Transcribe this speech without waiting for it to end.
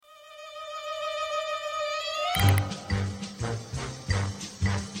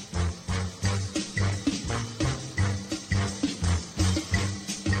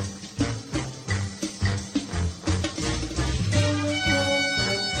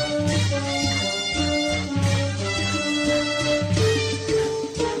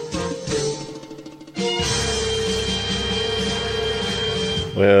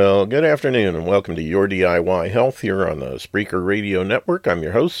good afternoon, and welcome to Your DIY Health here on the Spreaker Radio Network. I'm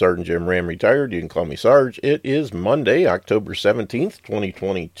your host, Sergeant Jim Ram, retired. You can call me Sarge. It is Monday, October 17th,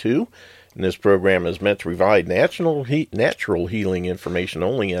 2022, and this program is meant to provide natural healing information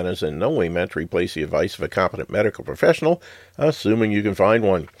only and is in no way meant to replace the advice of a competent medical professional, assuming you can find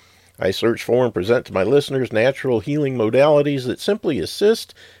one. I search for and present to my listeners natural healing modalities that simply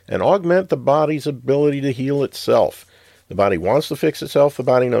assist and augment the body's ability to heal itself. The body wants to fix itself. The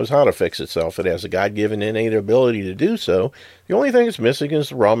body knows how to fix itself. It has a God-given innate ability to do so. The only thing it's missing is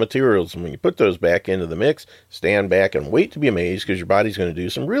the raw materials. And when you put those back into the mix, stand back and wait to be amazed because your body's going to do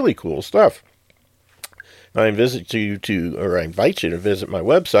some really cool stuff. I invite you to visit my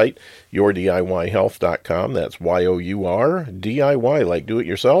website, yourdiyhealth.com. That's YOUR-DIY, like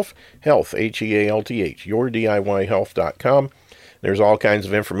do-it-yourself, health, HEALTH, yourdiyhealth.com. There's all kinds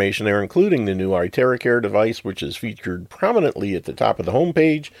of information there, including the new iTeraCare device, which is featured prominently at the top of the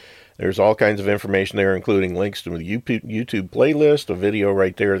homepage. There's all kinds of information there, including links to the YouTube playlist, a video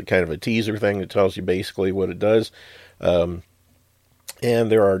right there, kind of a teaser thing that tells you basically what it does. And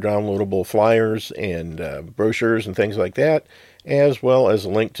there are downloadable flyers and brochures and things like that, as well as a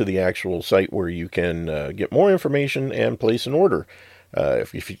link to the actual site where you can get more information and place an order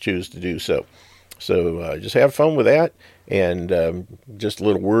if you choose to do so. So just have fun with that. And just a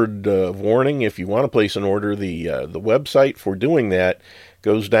little word of warning, if you want to place an order, the website for doing that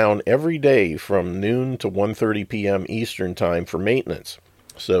goes down every day from noon to 1:30 p.m. Eastern Time for maintenance.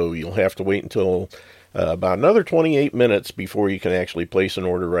 So you'll have to wait until about another 28 minutes before you can actually place an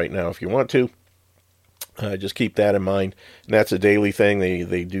order right now if you want to. Just keep that in mind. And that's a daily thing.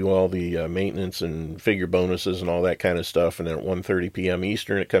 They do all the maintenance and figure bonuses and all that kind of stuff. And then at 1:30 p.m.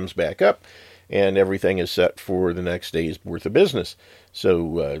 Eastern, it comes back up. And everything is set for the next day's worth of business.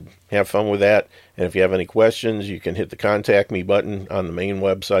 So have fun with that. And if you have any questions, you can hit the Contact Me button on the main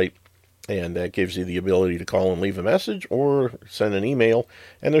website. And that gives you the ability to call and leave a message or send an email.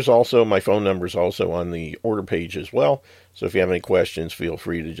 And there's also, my phone number is also on the order page as well. So if you have any questions, feel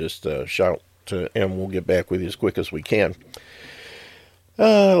free to just shout, and we'll get back with you as quick as we can.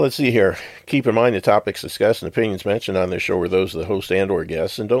 Let's see here. Keep in mind the topics discussed and opinions mentioned on this show are those of the host and or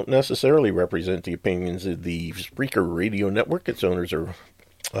guests and don't necessarily represent the opinions of the Spreaker Radio Network, its owners, or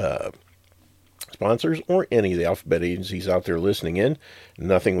sponsors, or any of the alphabet agencies out there listening in.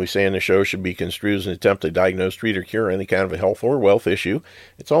 Nothing we say in the show should be construed as an attempt to diagnose, treat, or cure any kind of a health or wealth issue.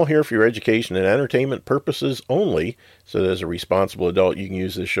 It's all here for your education and entertainment purposes only, so that as a responsible adult, you can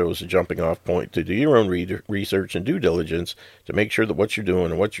use this show as a jumping off point to do your own research and due diligence to make sure that what you're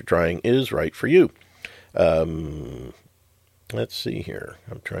doing and what you're trying is right for you. Let's see here.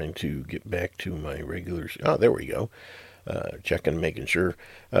 I'm trying to get back to my regulars. Oh, there we go. Checking, making sure.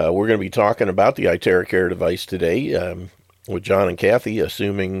 We're going to be talking about the iTeraCare device today with John and Cathie,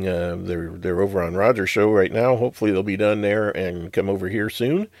 assuming they're over on Roger's show right now. Hopefully they'll be done there and come over here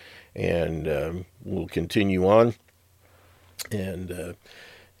soon, and we'll continue on and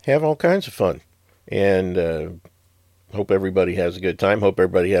have all kinds of fun. And hope everybody has a good time. Hope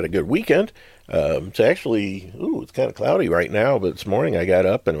everybody had a good weekend. It's actually, it's kind of cloudy right now, but this morning I got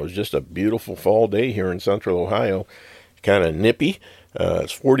up and it was just a beautiful fall day here in central Ohio. Kind of nippy.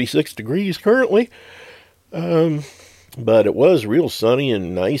 It's 46 degrees currently. But it was real sunny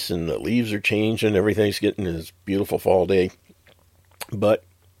and nice, and the leaves are changing. Everything's getting this beautiful fall day. But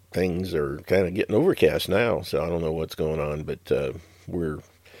things are kind of getting overcast now, so I don't know what's going on. But we're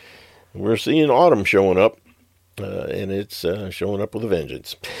seeing autumn showing up, and it's showing up with a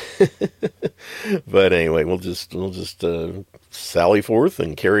vengeance. But anyway, we'll just sally forth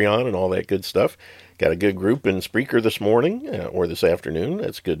and carry on and all that good stuff. Got a good group in Spreaker this morning, or this afternoon.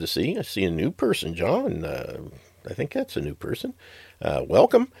 That's good to see. I see a new person, John. I think that's a new person.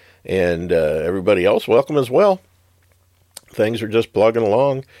 Welcome. And everybody else, welcome as well. Things are just plugging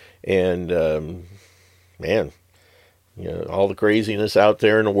along. And, man, all the craziness out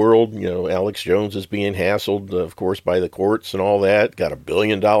there in the world. Alex Jones is being hassled, of course, by the courts and all that. Got $1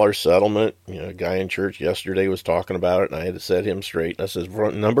 billion settlement. A guy in church yesterday was talking about it, and I had to set him straight. And I said,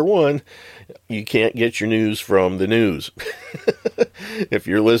 number one, you can't get your news from the news. If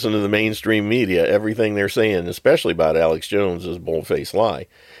you're listening to the mainstream media, everything they're saying, especially about Alex Jones, is a bold-faced lie.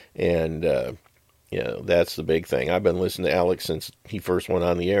 And, that's the big thing. I've been listening to Alex since he first went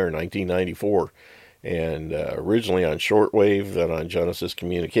on the air in 1994. And originally on shortwave, then on Genesis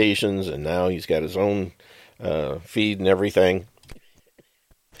Communications, and now he's got his own feed and everything.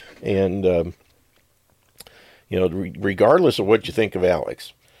 And, regardless of what you think of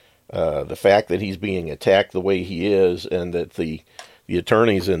Alex, the fact that he's being attacked the way he is, and that the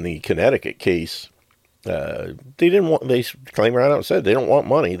attorneys in the Connecticut case They didn't want. They claim right out and said they don't want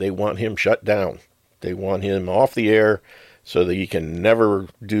money. They want him shut down. They want him off the air so that he can never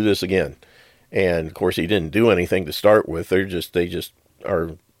do this again. And of course, he didn't do anything to start with. They just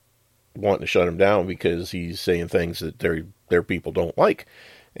are wanting to shut him down because he's saying things that their people don't like.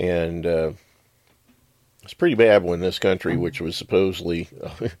 And it's pretty bad when this country, which was supposedly,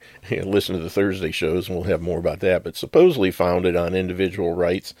 listen to the Thursday shows and we'll have more about that, but supposedly founded on individual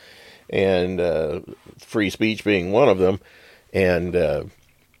rights and free speech being one of them. And,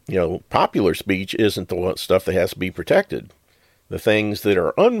 popular speech isn't the stuff that has to be protected. The things that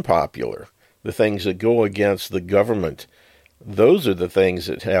are unpopular, the things that go against the government, those are the things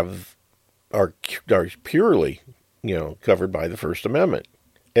that are purely, covered by the First Amendment.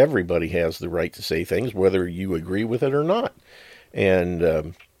 Everybody has the right to say things, whether you agree with it or not.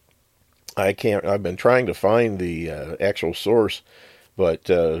 And I've been trying to find the actual source, but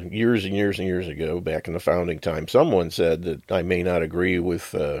years and years and years ago, back in the founding time, someone said that I may not agree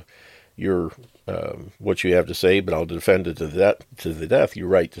with your what you have to say, but I'll defend it to the death, your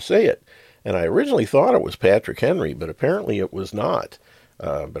right to say it. And I originally thought it was Patrick Henry, but apparently it was not.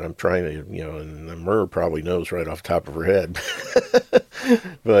 But I'm trying to, and Myrrh probably knows right off the top of her head.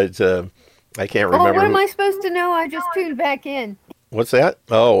 But I can't remember. Oh, what am I supposed to know? I just tuned back in. What's that?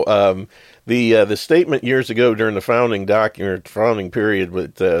 Oh, the statement years ago during the founding period,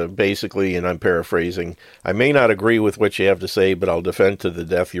 with basically, and I'm paraphrasing, I may not agree with what you have to say, but I'll defend to the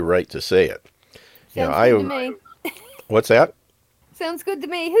death your right to say it. Sounds good to me. What's that? Sounds good to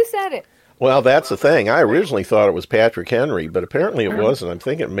me. Who said it? Well, that's the thing. I originally thought it was Patrick Henry, but apparently it wasn't. I'm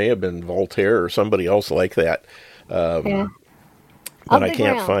thinking it may have been Voltaire or somebody else like that. Yeah. But I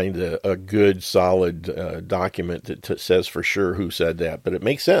can't find a good, solid document that says for sure who said that. But it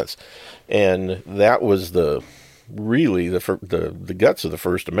makes sense. And that was really the guts of the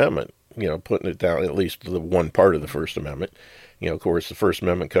First Amendment, putting it down, at least the one part of the First Amendment. Of course, the First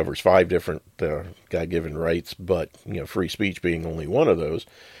Amendment covers 5 different God-given rights, but, free speech being only one of those.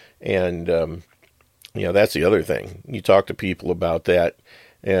 And, that's the other thing. You talk to people about that,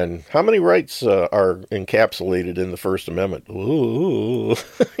 and how many rights are encapsulated in the First Amendment? Ooh,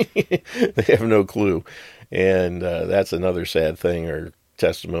 they have no clue. And that's another sad thing, or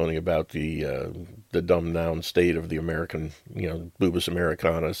testimony about the dumbed down state of the American, Bubis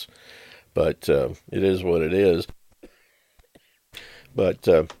Americanus. But it is what it is. But,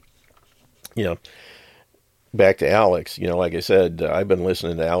 back to Alex, like I said, I've been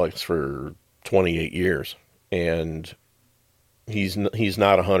listening to Alex for 28 years, and he's not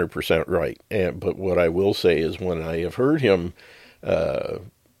 100% right. But what I will say is when I have heard him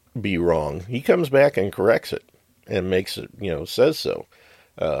be wrong, he comes back and corrects it and makes it, says so.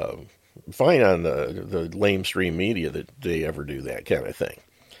 Fine on the lamestream media that they ever do that kind of thing.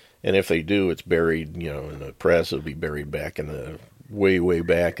 And if they do, it's buried, in the press. It'll be buried back in the way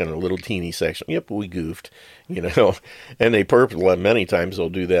back in a little teeny section. Yep, we goofed, and they purposely, many times they'll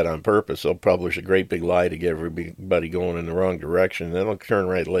do that on purpose. They'll publish a great big lie to get everybody going in the wrong direction. And then they'll turn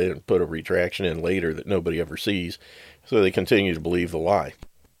right later and put a retraction in later that nobody ever sees. So they continue to believe the lie.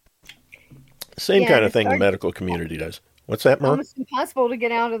 Same kind of thing the medical community does. What's that, Mom? Almost impossible to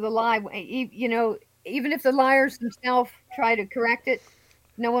get out of the lie. Even if the liars themselves try to correct it,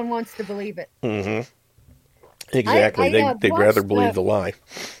 no one wants to believe it. Mm-hmm. Exactly. They'd rather believe the lie.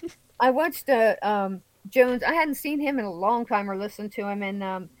 I watched Jones. I hadn't seen him in a long time or listened to him,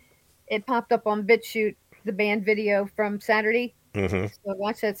 and it popped up on BitChute, the band video from Saturday. Mm-hmm. So I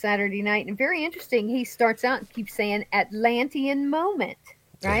watched that Saturday night, and very interesting. He starts out and keeps saying Atlantean moment,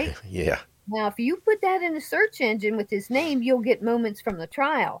 right? Yeah. Now, if you put that in a search engine with his name, you'll get moments from the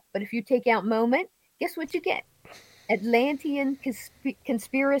trial. But if you take out moment, guess what you get? Atlantean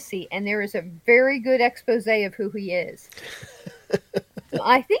conspiracy, and there is a very good expose of who he is. So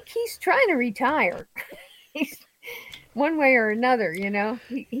I think he's trying to retire. He's one way or another,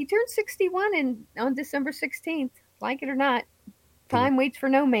 He turned 61 on December 16th. Like it or not, time waits for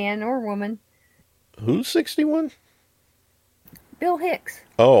no man or woman. Who's 61? Bill Hicks.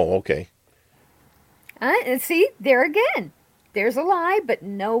 Oh, okay. See, there again. There's a lie, but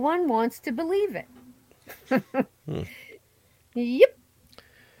no one wants to believe it. Yep.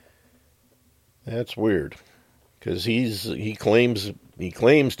 That's weird, because he claims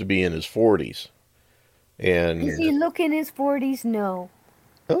to be in his 40s, and does he look in his 40s? No.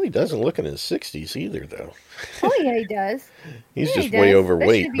 Well, he doesn't look in his 60s either, though. Oh yeah, he does. He's just way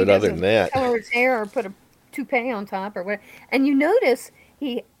overweight, but other than that, color his hair or put a toupee on top or whatever. And you notice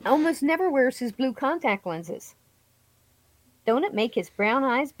he almost never wears his blue contact lenses. Don't it make his brown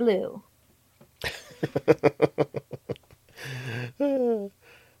eyes blue?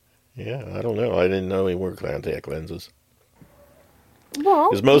 Yeah, I don't know. I didn't know he wore contact lenses. Well,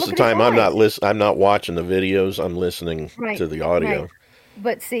 Because most of look the at his time eyes. I'm not watching the videos. I'm listening Right, to the right. audio.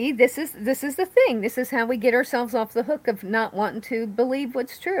 But see, this is the thing. This is how we get ourselves off the hook of not wanting to believe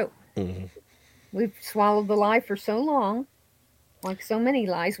what's true. Hmm. We've swallowed the lie for so long, like so many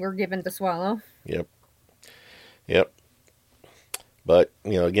lies we're given to swallow. Yep. Yep. But,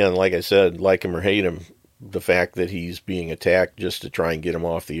 again, like I said, like him or hate him, the fact that he's being attacked just to try and get him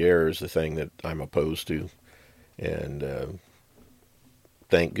off the air is the thing that I'm opposed to. And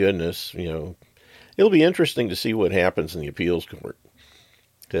thank goodness, it'll be interesting to see what happens in the appeals court.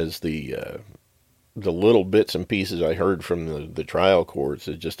 Because the little bits and pieces I heard from the trial courts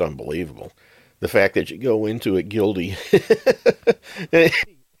is just unbelievable. The fact that you go into it guilty,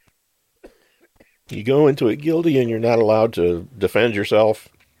 you go into it guilty and you're not allowed to defend yourself.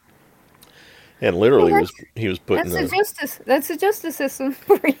 And Well, literally he was put in that's the the justice. That's the justice system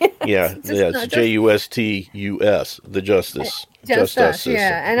for you. yeah, It's just it's not just JUSTUS, the just justice us, system,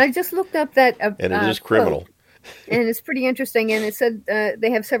 yeah. And I just looked up that and it is quote, criminal. and it's pretty interesting. And it said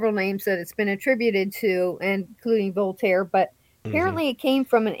they have several names that it's been attributed to, including Voltaire. But Hmm. apparently, it came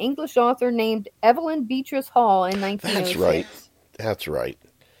from an English author named Evelyn Beatrice Hall in That's right. 1906. That's right.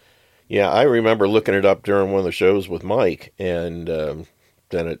 Yeah, I remember looking it up during one of the shows with Mike, and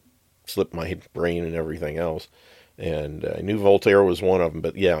then it slipped my brain and everything else. And I knew Voltaire was one of them,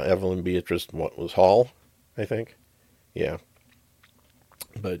 but yeah, Evelyn Beatrice what was Hall, I think. Yeah,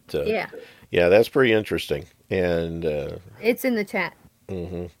 but Yeah, yeah, that's pretty interesting. And it's in the chat.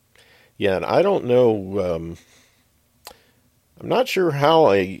 hmm yeah, and I don't know. I'm not sure how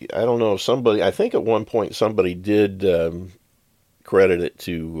I don't know if somebody. I think at one point somebody did credit it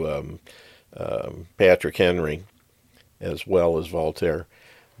to Patrick Henry as well as Voltaire.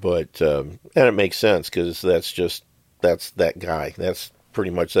 But and it makes sense because that's that guy. That's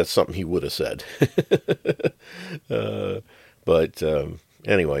pretty much that's something he would have said. uh, but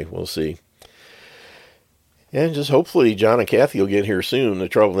anyway, we'll see. And just hopefully John and Cathie will get here soon. The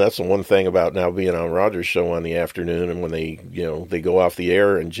trouble that's the one thing about now being on Roger's show on the afternoon, and when they go off the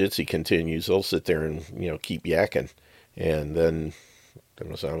air and Jitsi continues, they'll sit there and keep yakking, and then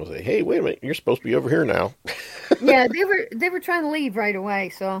someone will say, "Hey, wait a minute, you're supposed to be over here now." Yeah, they were trying to leave right away,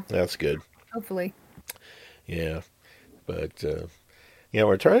 so That's good. hopefully. Yeah, but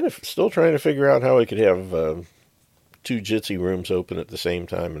we're still trying to figure out how we could have two Jitsi rooms open at the same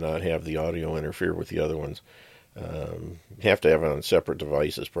time and not have the audio interfere with the other ones. Have to have it on separate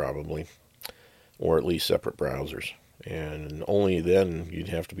devices probably, or at least separate browsers. And only then you'd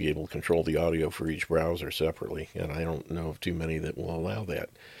have to be able to control the audio for each browser separately. And I don't know of too many that will allow that.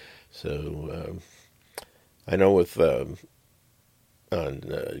 So I know with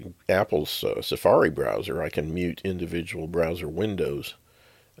on Apple's Safari browser, I can mute individual browser windows.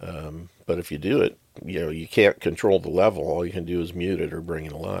 But if you do it, you can't control the level. All you can do is mute it or bring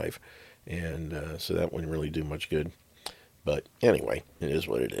it alive. And so that wouldn't really do much good. But anyway, it is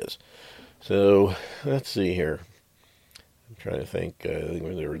what it is. So let's see here. I'm trying to think.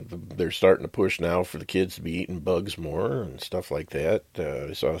 They're starting to push now for the kids to be eating bugs more and stuff like that.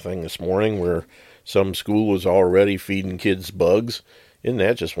 I saw a thing this morning where some school was already feeding kids bugs. Isn't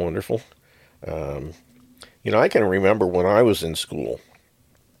that just wonderful? I can remember when I was in school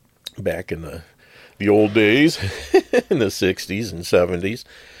back in the old days in the 60s and 70s.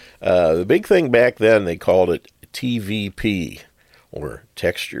 The big thing back then, they called it TVP, or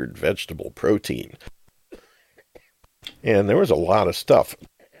textured vegetable protein. And there was a lot of stuff.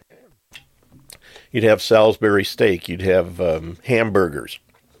 You'd have Salisbury steak, you'd have hamburgers,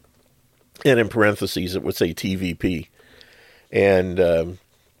 and in parentheses it would say TVP. And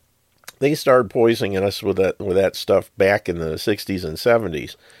they started poisoning us with that stuff back in the 60s and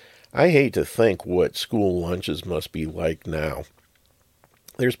 70s. I hate to think what school lunches must be like now.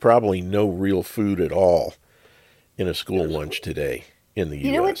 There's probably no real food at all in a school lunch today in the U.S.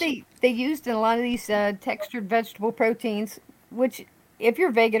 You know what they used in a lot of these textured vegetable proteins, which if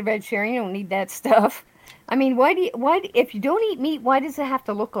you're vegan or vegetarian, you don't need that stuff. I mean, if you don't eat meat, why does it have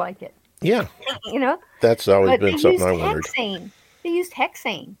to look like it? Yeah, You know? that's always But been something I wondered. They used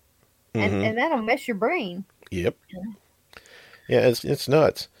hexane, and that'll mess your brain. Yep. Yeah, it's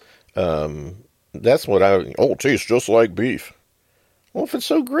nuts. That's what it tastes just like beef. Well, if it's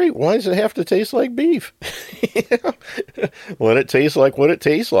so great, why does it have to taste like beef? Let it taste like what it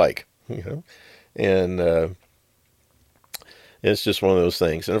tastes like, And it's just one of those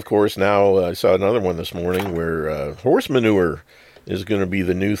things. And of course, now I saw another one this morning where horse manure is going to be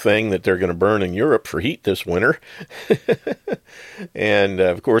the new thing that they're going to burn in Europe for heat this winter. And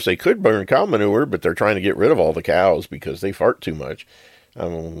of course, they could burn cow manure, but they're trying to get rid of all the cows because they fart too much.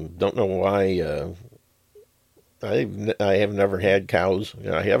 Don't know why. I have never had cows.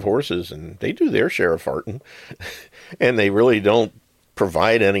 I have horses, and they do their share of farting, and they really don't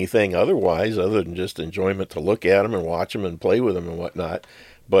provide anything otherwise other than just enjoyment to look at them and watch them and play with them and whatnot.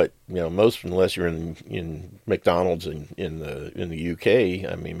 But most, unless you're in McDonald's in the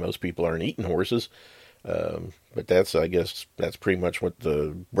UK, I mean, most people aren't eating horses. But I guess that's pretty much what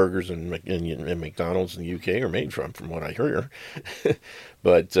the burgers in McDonald's in the UK are made from what I hear.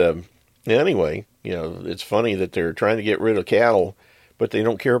 But anyway, it's funny that they're trying to get rid of cattle, but they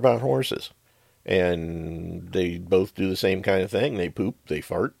don't care about horses. And they both do the same kind of thing. They poop, they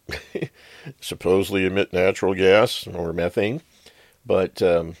fart, supposedly emit natural gas or methane. But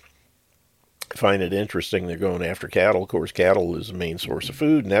I find it interesting they're going after cattle. Of course, cattle is the main source of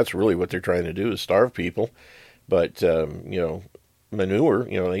food, and that's really what they're trying to do is starve people. But, manure,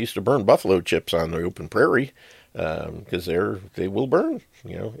 they used to burn buffalo chips on the open prairie because they will burn.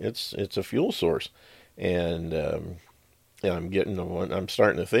 It's a fuel source. And I'm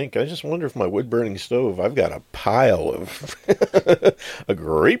starting to think, I just wonder if my wood-burning stove, I've got a pile of, a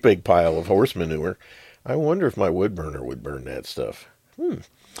great big pile of horse manure. I wonder if my wood burner would burn that stuff.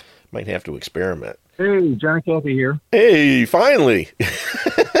 Might have to experiment. Hey, John Cathie here. Hey, finally.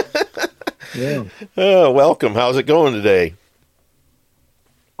 Yeah. Welcome. How's it going today?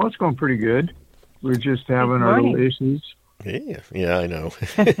 Oh, it's going pretty good. We're just having our little issues. Yeah, I know.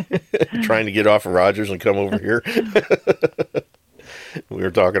 Trying to get off of Rogers and come over here. We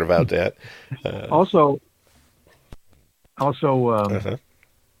were talking about that. Also,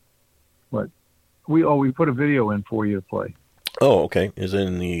 what? We put a video in for you to play. Oh, okay. Is it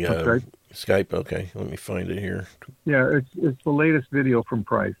in the Skype? Okay, let me find it here. Yeah, it's the latest video from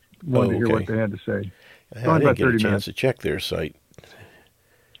Price. Wanted to hear what they had to say. I didn't get a chance to check their site,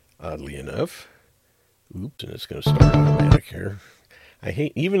 oddly enough. Oops, and it's going to start automatic here.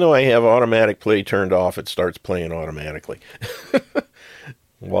 Even though I have automatic play turned off, it starts playing automatically.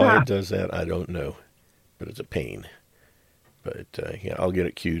 Why it does that, I don't know, but it's a pain. But yeah, I'll get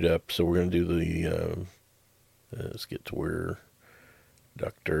it queued up. So we're going to do the, let's get to where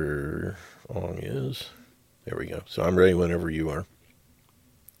Dr. Ong is. There we go. So I'm ready whenever you are.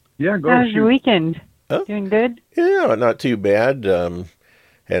 Yeah, go. How's your weekend? Huh? Doing good? Yeah, not too bad.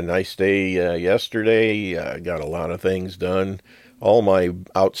 Had a nice day yesterday. Got a lot of things done. All my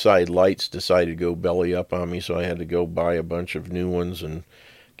outside lights decided to go belly up on me, so I had to go buy a bunch of new ones and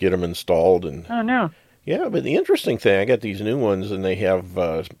get them installed. And oh, no. Yeah, but the interesting thing, I got these new ones, and they have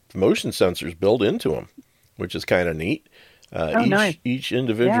motion sensors built into them, which is kind of neat. Nice. Each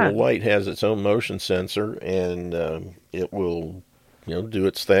individual light has its own motion sensor, and it will, do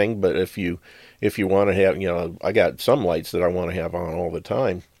its thing. But if you want to have, I got some lights that I want to have on all the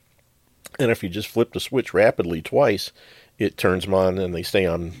time, and if you just flip the switch rapidly twice, it turns them on and they stay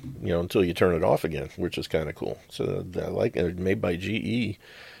on, until you turn it off again, which is kind of cool. So I like it. Made by GE,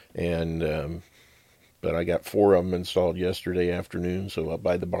 and but I got 4 of them installed yesterday afternoon. So up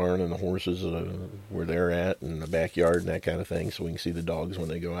by the barn and the horses where they're at, and the backyard and that kind of thing, so we can see the dogs when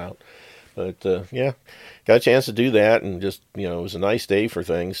they go out. But yeah, got a chance to do that, and just it was a nice day for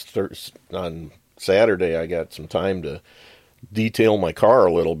things. On Saturday, I got some time to detail my car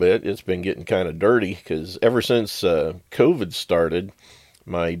a little bit. It's been getting kind of dirty because ever since COVID started,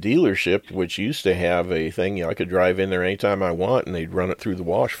 my dealership, which used to have a thing, I could drive in there anytime I want and they'd run it through the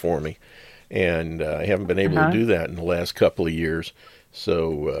wash for me. And I haven't been able to do that in the last couple of years.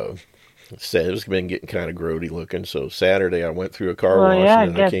 So it's been getting kind of grody looking. So Saturday I went through a car wash,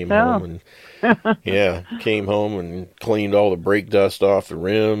 and then I came home and came home and cleaned all the brake dust off the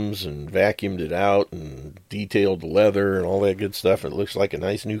rims and vacuumed it out and detailed the leather and all that good stuff. It looks like a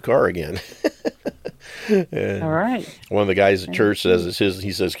nice new car again. All right. One of the guys at church says it's his.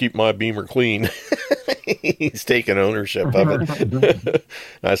 He says, "Keep my Beamer clean." He's taking ownership of it.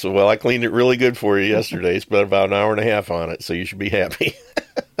 I said, "Well, I cleaned it really good for you yesterday. Spent about an hour and a half on it, so you should be happy."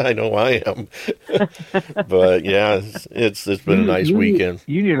 I know I am. But yeah, it's been a nice weekend.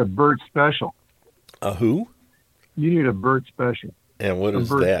 You need a Burt special. A who? You need a Burt special. And what is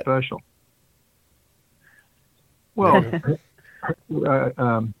Burt that? Special. Well,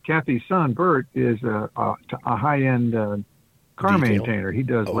 Cathie's son Burt is a high-end car maintainer. He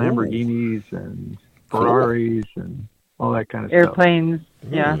does Lamborghinis and Ferraris and all that kind of airplanes,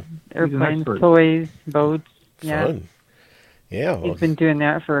 stuff. Airplanes, toys, boats. Fun. Yeah. He's been doing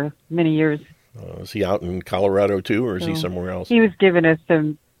that for many years. Is he out in Colorado too, or is he somewhere else? He was giving us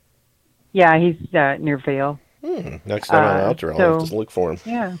some. Yeah, he's near Vail. Next time I'm out there, I'll have to look for him.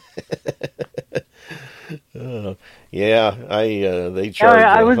 Yeah. They charge.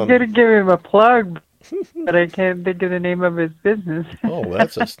 I was going to give him a plug. but I can't think of the name of his business. Oh,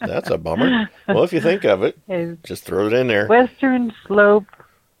 that's a bummer. Well, if you think of it, It's just throw it in there. Western Slope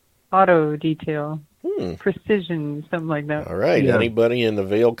Auto Detail. Hmm. Precision, something like that. All right. Yeah. Anybody in the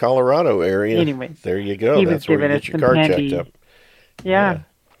Vail, Colorado area? Anyway, there you go. he was That's where you giving us get your some car handy. checked up.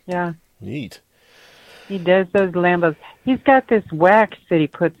 Yeah. Neat. He does those Lambos. He's got this wax that he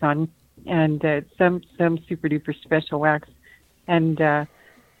puts on, and some super duper special wax, and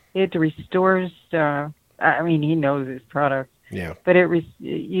it restores. I mean, he knows his product. Yeah. But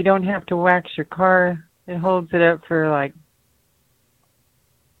you don't have to wax your car. It holds it up for like,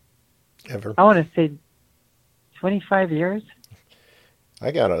 Ever. I want to say 25 years.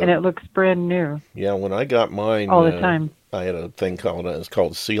 And it looks brand new. Yeah, when I got mine all the time. I had a thing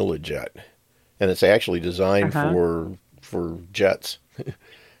called Seal-A-Jet. And it's actually designed for jets.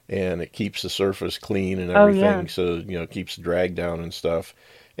 And it keeps the surface clean and everything, so it keeps the drag down and stuff.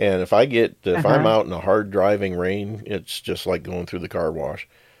 And if I'm out in a hard driving rain, it's just like going through the car wash.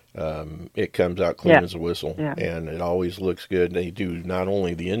 It comes out clean as a whistle, and it always looks good. They do not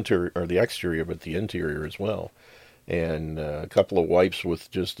only the interior or the exterior, but the interior as well. And a couple of wipes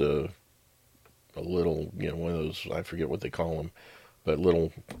with just a little, one of those, I forget what they call them, but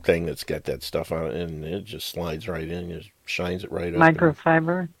little thing that's got that stuff on it, and it just slides right in, just shines it right up.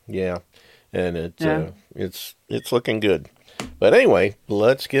 Microfiber. And it's looking good. But anyway,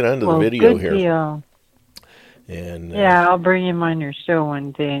 let's get onto the video good here. Deal. And I'll bring him on your show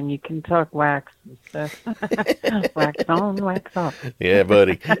one day, and you can talk wax and stuff. Wax on, wax off. Yeah,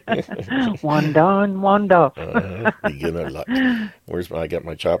 buddy. One on, one off. Beginner luck. I got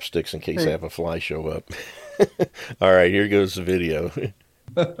my chopsticks in case I have a fly show up. All right, here goes the video.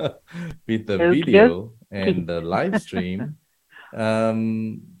 With the video and the live stream,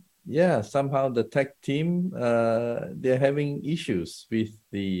 somehow the tech team they're having issues with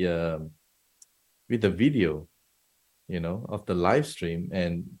the video, of the live stream,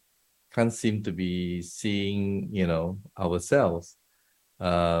 and can't seem to be seeing, ourselves.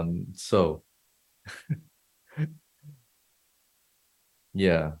 So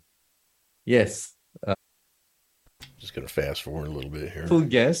yes. Just going to fast forward a little bit here. Full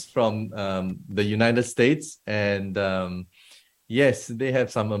guest from the United States, and yes, they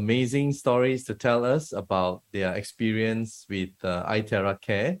have some amazing stories to tell us about their experience with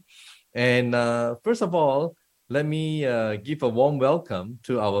iTeraCare. And first of all, let me give a warm welcome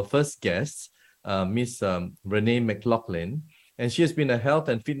to our first guest, Miss Renee McLaughlin. And she has been a health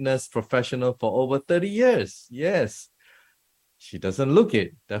and fitness professional for over 30 years. Yes, she doesn't look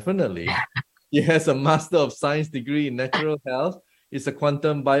it, definitely. She has a Master of Science degree in Natural Health, is a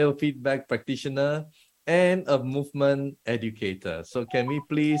quantum biofeedback practitioner, and a movement educator. So can we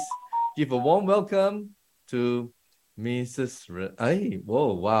please give a warm welcome to Mrs.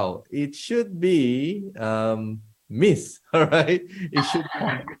 Whoa, wow. It should be Miss, all right? It should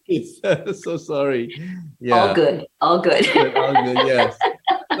be Miss. So sorry. Yeah. All good. All good, yes.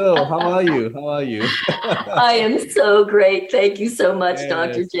 So how are you? I am so great. Thank you so much,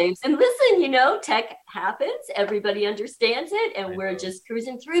 Dr. James. And listen, tech happens. Everybody understands it. And we're just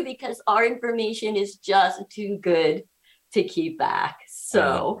cruising through because our information is just too good to keep back.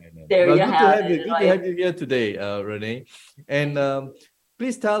 So there you have it. Good to have you here today, Renee. And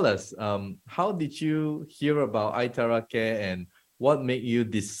please tell us, how did you hear about iTeraCare and what made you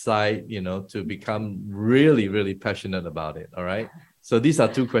decide, to become really, really passionate about it? All right. So these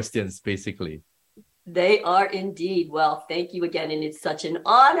are two questions, basically. They are indeed. Well, thank you again. And it's such an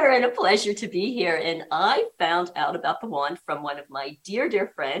honor and a pleasure to be here. And I found out about the wand from one of my dear,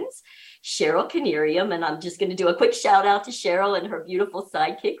 dear friends, Cheryl Canerium. And I'm just going to do a quick shout out to Cheryl and her beautiful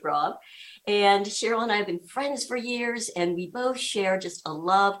sidekick, Rob. And Cheryl and I have been friends for years, and we both share just a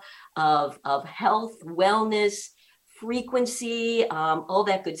love of health, wellness, frequency, all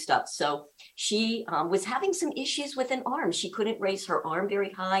that good stuff. So she was having some issues with an arm. She couldn't raise her arm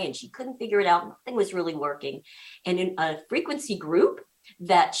very high, and she couldn't figure it out. Nothing was really working. And in a frequency group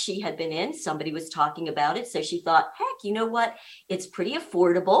that she had been in, somebody was talking about it. So she thought, heck, you know what? It's pretty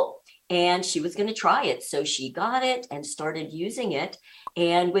affordable. And she was going to try it. So she got it and started using it.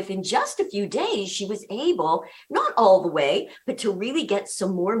 And within just a few days, she was able, not all the way, but to really get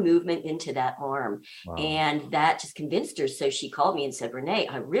some more movement into that arm. Wow. And that just convinced her. So she called me and said, Renee,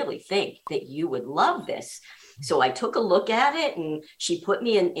 I really think that you would love this. So I took a look at it, and she put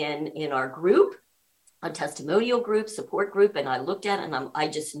me in our group, a testimonial group, support group. And I looked at it, and I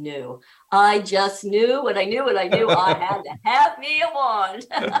just knew I knew. I had to have me a wand.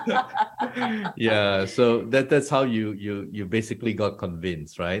 Yeah. So that's how you basically got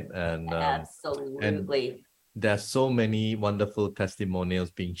convinced, right? And absolutely. And there's so many wonderful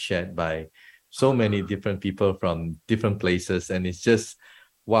testimonials being shared by so many different people from different places, and it's just,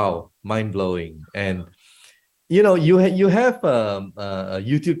 wow, mind-blowing. And you have a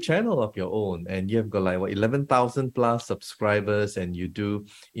YouTube channel of your own, and you have got like 11,000 plus subscribers, and you do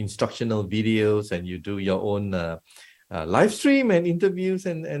instructional videos, and you do your own live stream and interviews,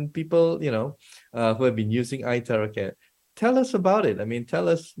 and people who have been using iTeraCare. Tell us about it. I mean, tell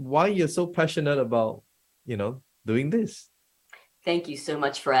us why you're so passionate about doing this. Thank you so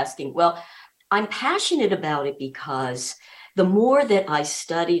much for asking. Well, I'm passionate about it because the more that I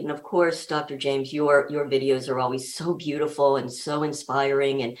studied, and of course, Dr. James, your videos are always so beautiful and so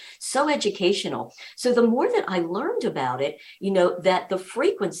inspiring and so educational. So the more that I learned about it, that the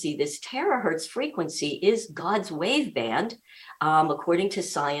frequency, this terahertz frequency, is God's waveband, according to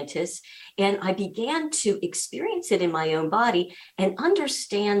scientists. And I began to experience it in my own body and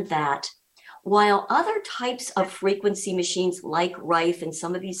understand that while other types of frequency machines like Rife and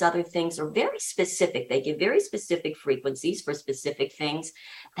some of these other things are very specific, they give very specific frequencies for specific things,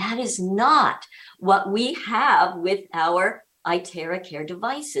 that is not what we have with our iTeraCare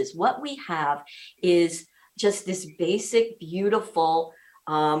devices. What we have is just this basic, beautiful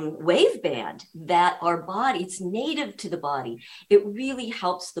waveband that our body, it's native to the body. It really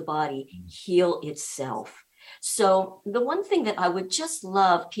helps the body heal itself. So the one thing that I would just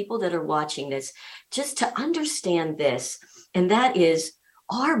love people that are watching this just to understand this, and that is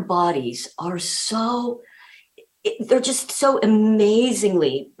our bodies are they're just so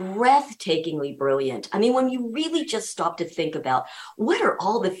amazingly, breathtakingly brilliant. I mean, when you really just stop to think about what are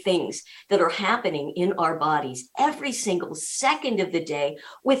all the things that are happening in our bodies every single second of the day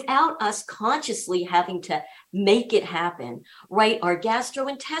without us consciously having to make it happen, right? Our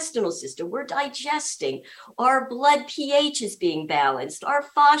gastrointestinal system, we're digesting, our blood pH is being balanced, our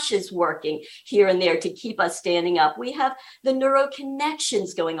fascia is working here and there to keep us standing up. We have the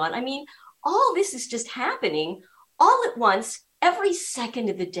neuroconnections going on. I mean, all this is just happening all at once, every second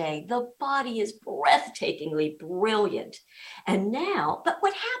of the day. The body is breathtakingly brilliant. And now, but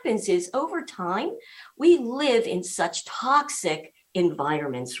what happens is over time, we live in such toxic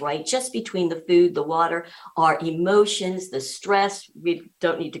environments, right? Just between the food, the water, our emotions, the stress, we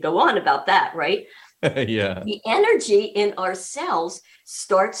don't need to go on about that, right? Yeah. The energy in our cells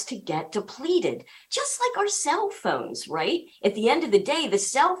starts to get depleted, just like our cell phones, right? At the end of the day, the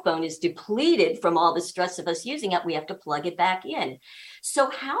cell phone is depleted from all the stress of us using it. We have to plug it back in.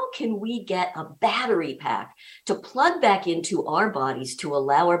 So how can we get a battery pack to plug back into our bodies to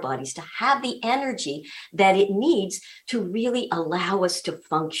allow our bodies to have the energy that it needs to really allow us to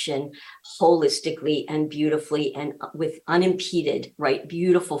function holistically and beautifully and with unimpeded, right?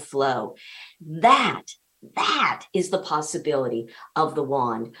 Beautiful flow. That is the possibility of the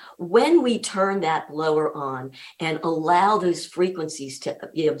wand. When we turn that blower on and allow those frequencies to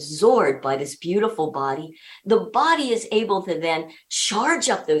be absorbed by this beautiful body, the body is able to then charge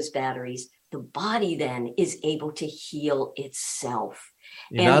up those batteries. The body then is able to heal itself.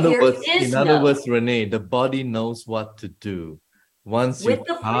 In other words, Renee, the body knows what to do. Once you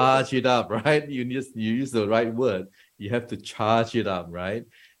charge it up, right? You use the right word. You have to charge it up, right?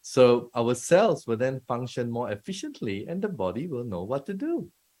 So our cells will then function more efficiently and the body will know what to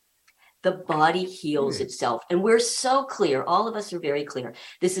do. The body heals itself. And we're so clear, all of us are very clear,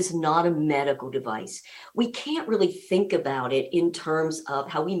 this is not a medical device. We can't really think about it in terms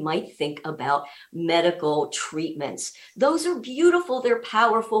of how we might think about medical treatments. Those are beautiful, they're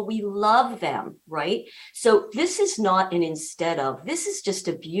powerful, we love them, right? So this is not an instead of, this is just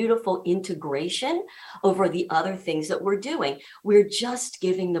a beautiful integration over the other things that we're doing. We're just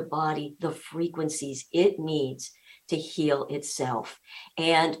giving the body the frequencies it needs to heal itself.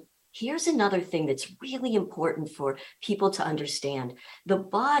 And here's another thing that's really important for people to understand. The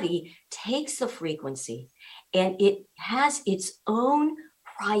body takes the frequency and it has its own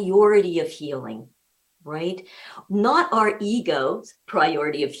priority of healing, right? Not our ego's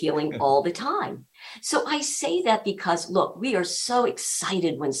priority of healing all the time. So I say that because, look, we are so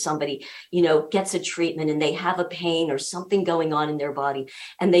excited when somebody, gets a treatment and they have a pain or something going on in their body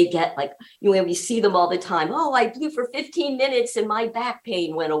and they get we see them all the time. Oh, I blew for 15 minutes and my back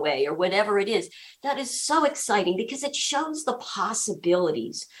pain went away or whatever it is. That is so exciting because it shows the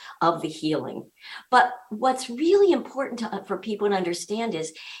possibilities of the healing. But what's really important for people to understand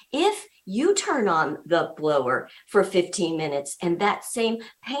is if you turn on the blower for 15 minutes and that same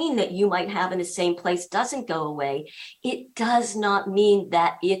pain that you might have in the same place doesn't go away, it does not mean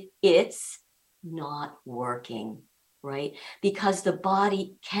that it's not working. right? Because the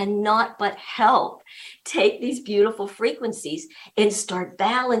body cannot but help take these beautiful frequencies and start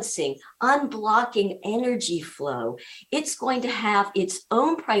balancing, unblocking energy flow. It's going to have its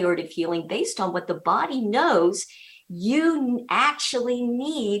own priority of healing based on what the body knows you actually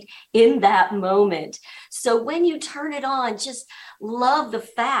need in that moment. So when you turn it on, just love the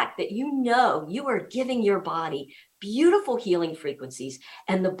fact that you know you are giving your body beautiful healing frequencies,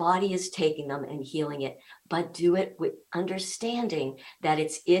 and the body is taking them and healing it, but do it with understanding that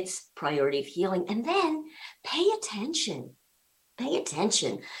it's its priority of healing. And then pay attention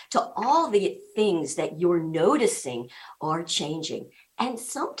to all the things that you're noticing are changing. And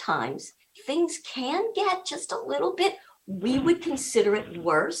sometimes things can get just a little bit, we would consider it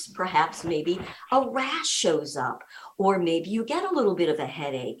worse. Perhaps maybe a rash shows up, or maybe you get a little bit of a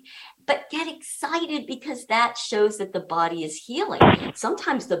headache. But get excited, because that shows that the body is healing.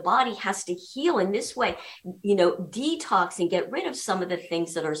 Sometimes the body has to heal in this way, detox and get rid of some of the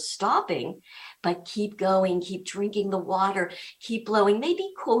things that are stopping, but keep going, keep drinking the water, keep blowing, maybe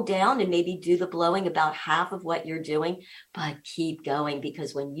cool down and maybe do the blowing about half of what you're doing, but keep going,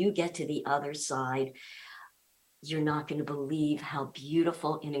 because when you get to the other side, you're not going to believe how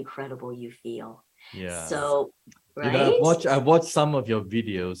beautiful and incredible you feel. Yeah. So, right? I've watched some of your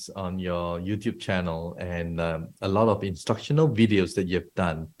videos on your YouTube channel, and a lot of instructional videos that you've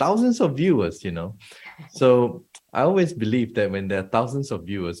done. Thousands of viewers, So I always believe that when there are thousands of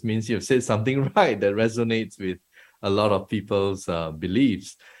viewers, means you've said something right that resonates with a lot of people's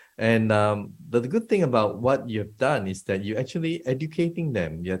beliefs. And the good thing about what you've done is that you're actually educating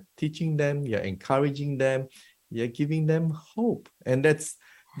them, you're teaching them, you're encouraging them, you're giving them hope. And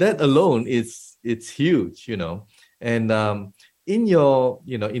that alone it's huge, And in your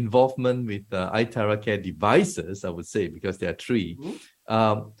involvement with iTeraCare devices, I would say, because there are 3,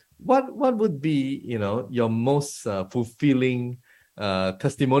 what would be your most fulfilling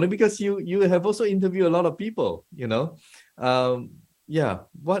testimony? Because you have also interviewed a lot of people,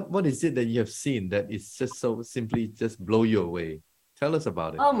 what is it that you have seen that is just so simply just blow you away? Tell us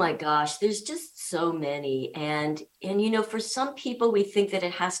about it. Oh my gosh, there's just so many. And for some people, we think that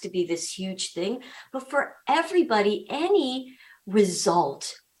it has to be this huge thing, but for everybody, any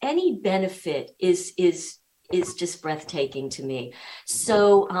result, any benefit is just breathtaking to me.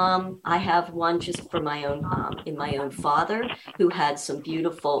 So I have one just for my own, in my own father, who had some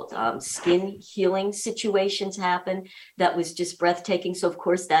beautiful skin healing situations happen. That was just breathtaking. So of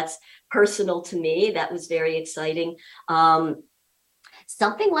course, that's personal to me. That was very exciting.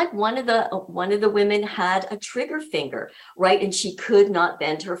 Something like one of the women had a trigger finger, right? And she could not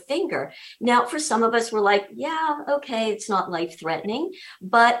bend her finger. Now, for some of us, we're like, yeah, okay, it's not life-threatening,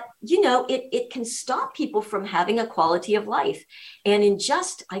 but it can stop people from having a quality of life. And in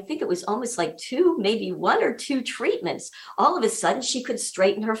just, I think it was almost like 2, maybe 1 or 2 treatments, all of a sudden she could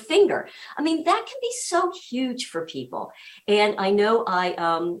straighten her finger. I mean, that can be so huge for people. And I know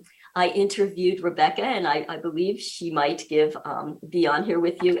I interviewed Rebecca, and I believe she might be on here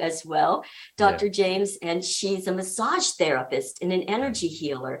with you as well, Dr. James, and she's a massage therapist and an energy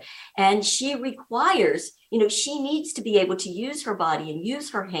healer. And she requires, she needs to be able to use her body and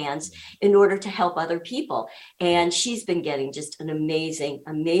use her hands in order to help other people. And she's been getting just an amazing,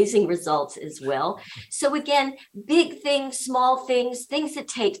 amazing results as well. So again, big things, small things that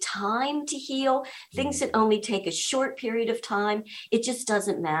take time to heal, things that only take a short period of time, it just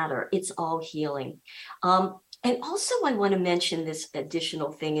doesn't matter. It's all healing. And also I want to mention this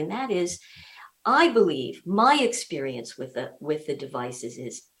additional thing, and that is, I believe my experience with the devices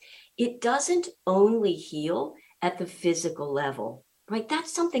is it doesn't only heal at the physical level, right?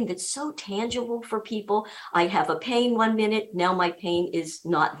 That's something that's so tangible for people. I have a pain 1 minute, now my pain is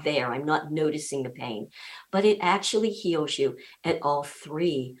not there. I'm not noticing the pain, but it actually heals you at all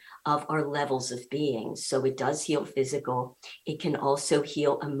 3 of our levels of being. So it does heal physical. It can also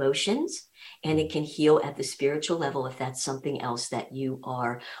heal emotions, and it can heal at the spiritual level if that's something else that you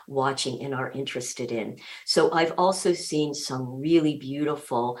are watching and are interested in. So I've also seen some really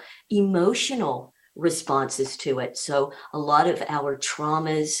beautiful emotional responses to it. So a lot of our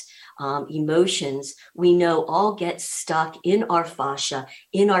traumas, emotions, we know all get stuck in our fascia,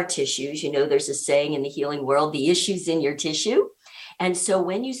 in our tissues. There's a saying in the healing world, the issue's in your tissue. And so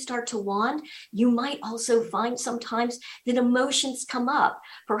when you start to wand, you might also find sometimes that emotions come up.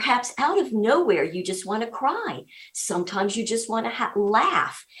 Perhaps out of nowhere, you just want to cry. Sometimes you just want to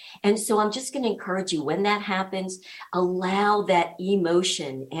laugh. And so I'm just going to encourage you, when that happens, allow that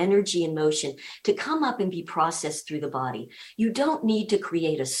emotion, energy and motion to come up and be processed through the body. You don't need to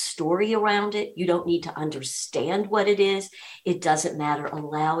create a story around it. You don't need to understand what it is. It doesn't matter.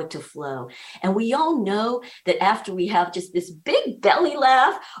 Allow it to flow. And we all know that after we have just this big belly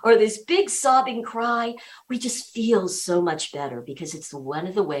laugh or this big sobbing cry, we just feel so much better, because it's one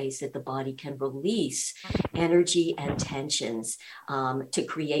of the ways that the body can release energy and tensions to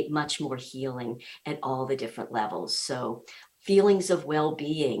create much more healing at all the different levels. So feelings of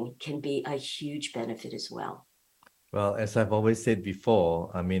well-being can be a huge benefit as well. Well, as I've always said before,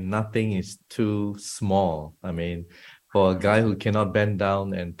 I mean, nothing is too small. I mean, for a guy who cannot bend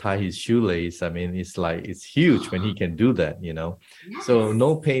down and tie his shoelace, I mean, it's huge when he can do that, you know. Yes. So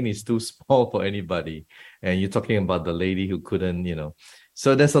no pain is too small for anybody. And you're talking about the lady who couldn't, you know.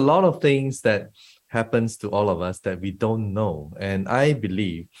 So there's a lot of things that happens to all of us that we don't know. And I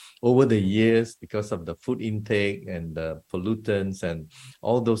believe over the years, because of the food intake and the pollutants and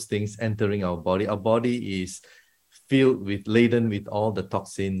all those things entering our body is laden with all the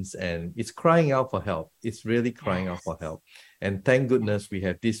toxins, and it's crying out for help. It's really crying out for help. And thank goodness we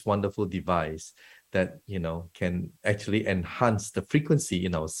have this wonderful device that, you know, can actually enhance the frequency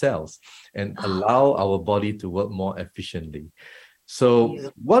in our cells and allow our body to work more efficiently.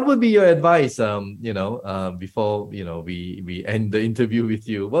 So what would be your advice, before, you know, we end the interview with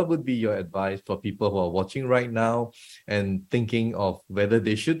you? What would be your advice for people who are watching right now and thinking of whether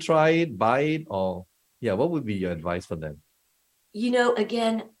they should try it, buy it, or what would be your advice for them? You know,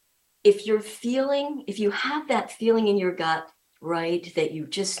 again, if you have that feeling in your gut, right, that you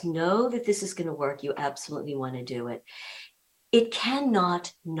just know that this is going to work, you absolutely want to do it. It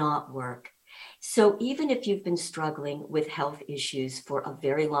cannot not work. So even if you've been struggling with health issues for a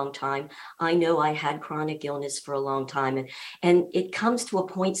very long time, I know I had chronic illness for a long time, and it comes to a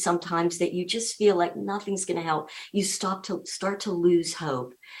point sometimes that you just feel like nothing's going to help. You start to lose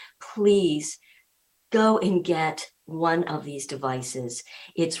hope. Please go and get one of these devices.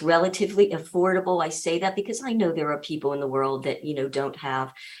 It's relatively affordable. I say that because I know there are people in the world that, you know, don't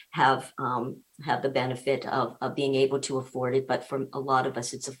have the benefit of being able to afford it. But for a lot of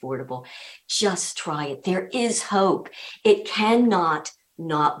us, it's affordable. Just try it. There is hope. It cannot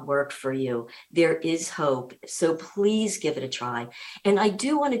not work for you. There is hope. So please give it a try. And I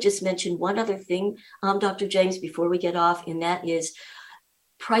do want to just mention one other thing, Dr. James, before we get off, and that is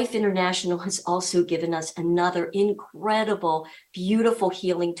Prife International has also given us another incredible, beautiful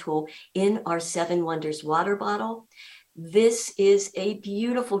healing tool in our 7 Wonders water bottle. This is a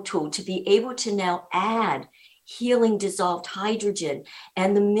beautiful tool to be able to now add healing dissolved hydrogen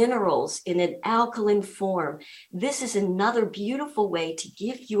and the minerals in an alkaline form. This is another beautiful way to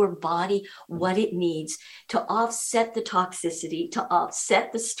give your body what it needs to offset the toxicity, to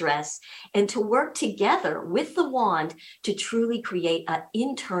offset the stress, and to work together with the wand to truly create an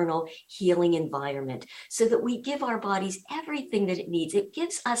internal healing environment so that we give our bodies everything that it needs. It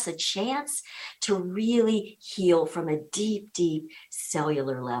gives us a chance to really heal from a deep, deep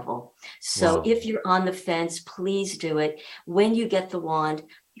cellular level. So if you're on the fence, please do it. When you get the wand,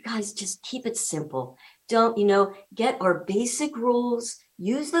 you guys just keep it simple. Don't, get our basic rules,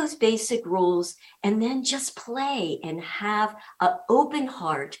 use those basic rules, and then just play and have an open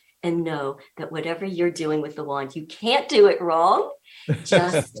heart and know that whatever you're doing with the wand, you can't do it wrong.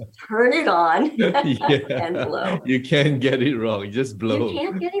 Just turn it on and blow. You can't get it wrong. Just blow. You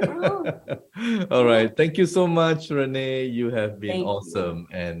can't get it wrong. All right. Thank you so much, Renee. You have been awesome.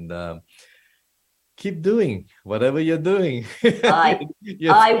 And keep doing whatever you're doing. I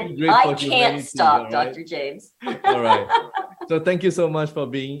can't stop, right? Dr. James. All right. So thank you so much for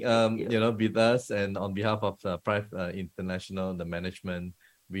being, with us. And on behalf of Prife International, the management,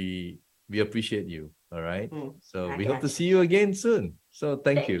 we appreciate you. All right. So we hope to see you again soon. So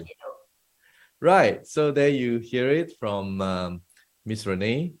thank you. Right. So there you hear it from Miss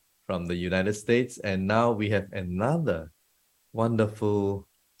Renee from the United States. And now we have another wonderful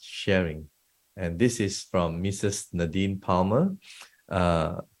sharing. And this is from Mrs. Nadine Palmer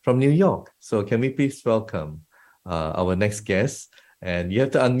from New York. So can we please welcome our next guest? And you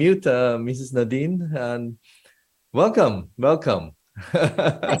have to unmute Mrs. Nadine. And welcome.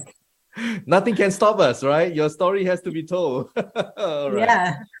 Nothing can stop us, right? Your story has to be told. All right.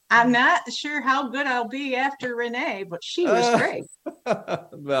 Yeah, I'm not sure how good I'll be after Renee, but she was great.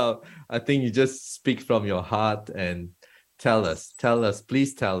 Well, I think you just speak from your heart and tell us,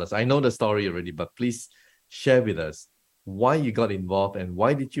 please tell us. I know the story already, but please share with us why you got involved and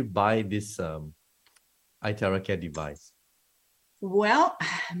why did you buy this iTeraCare device? Well,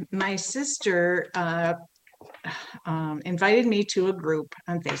 my sister invited me to a group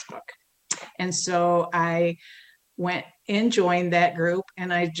on Facebook. And so I went and joined that group,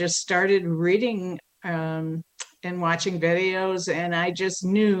 and I just started reading and watching videos, and I just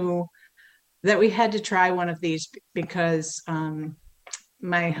knew that we had to try one of these because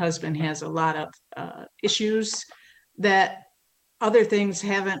my husband has a lot of issues that other things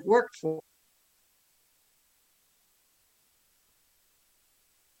haven't worked for.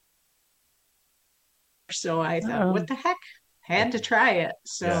 So I thought, what the heck? Had to try it.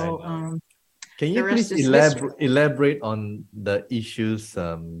 So can you please elaborate on the issues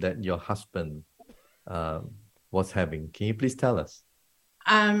that your husband was having? Can you please tell us?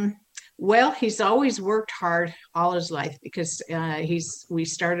 Well, he's always worked hard all his life because we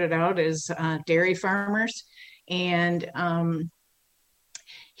started out as dairy farmers, and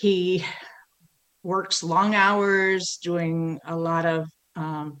he works long hours doing a lot of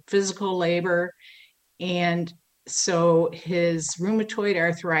physical labor. And so his rheumatoid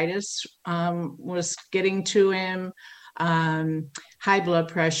arthritis was getting to him, high blood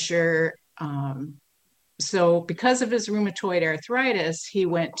pressure. So because of his rheumatoid arthritis, he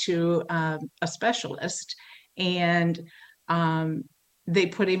went to a specialist, and they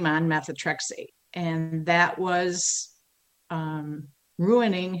put him on methotrexate, and that was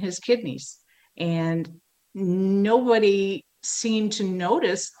ruining his kidneys. And nobody seemed to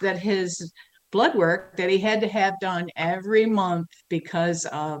notice that his blood work that he had to have done every month because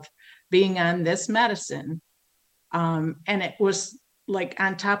of being on this medicine. And it was like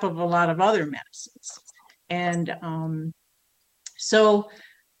on top of a lot of other medicines. And so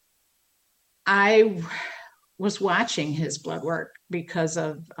I was watching his blood work because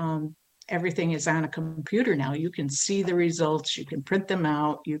of everything is on a computer now. You can see the results, you can print them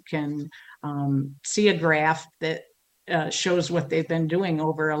out, you can see a graph that shows what they've been doing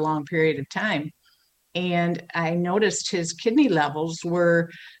over a long period of time. And I noticed his kidney levels were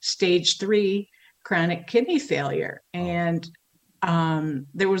stage 3 chronic kidney failure. And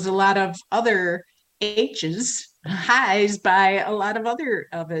there was a lot of other highs by a lot of other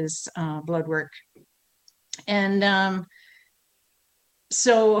of his blood work. And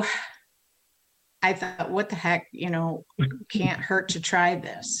so I thought, what the heck, can't hurt to try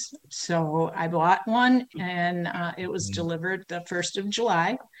this. So I bought one, and it was delivered the 1st of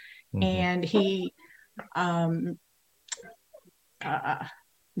July. And he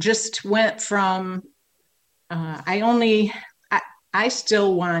just went from, I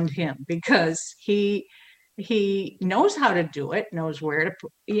still want him because he knows how to do it, knows where to,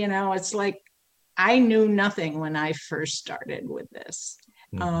 it's like, I knew nothing when I first started with this.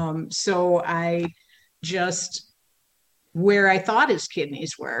 So I just, where I thought his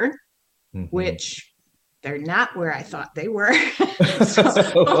kidneys were, which they're not where I thought they were.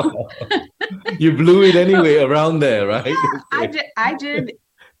 You blew it anyway around there, right? Yeah, I did,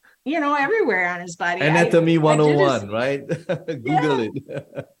 everywhere on his body. Anatomy 101, right? Google it.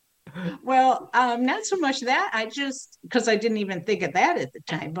 Well, not so much that. Because I didn't even think of that at the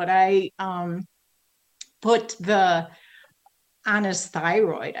time, but I put on his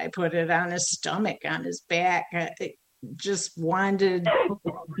thyroid, I put it on his stomach, on his back. It just wanted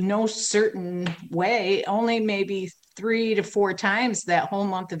no certain way, only maybe 3 to 4 times that whole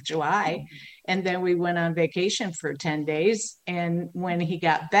month of July. And then we went on vacation for 10 days. And when he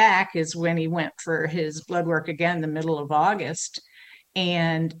got back is when he went for his blood work again, the middle of August.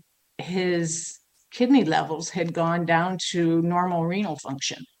 And his kidney levels had gone down to normal renal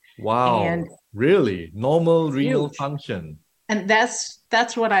function. Wow. And really? Normal renal function. And that's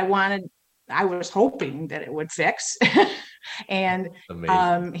what I wanted. I was hoping that it would fix. And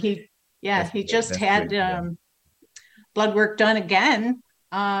he just had blood work done again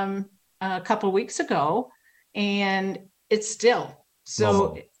a couple of weeks ago, and it's still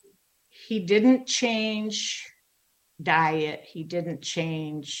so. He didn't change diet. He didn't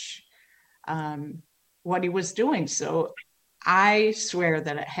change what he was doing. So I swear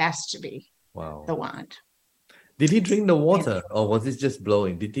that it has to be the wand. Did he drink the water, or was it just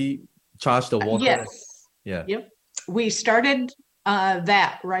blowing? Did he charge the water? Yes. Yeah. Yep. We started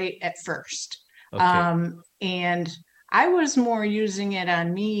that right at first. Okay. And I was more using it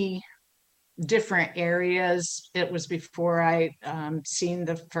on me, different areas. It was before I seen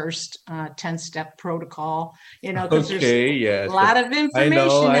the first 10-step protocol, because there's a lot of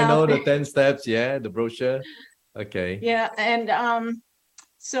information. I know the 10 steps. Yeah. The brochure. Okay. Yeah. And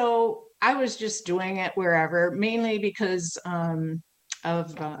so I was just doing it wherever, mainly because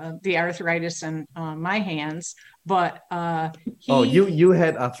the arthritis in my hands. But you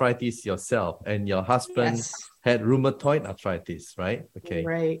had arthritis yourself, and your husband yes, had rheumatoid arthritis, right? Okay.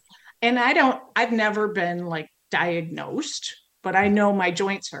 right. And I've never been like diagnosed, but I know my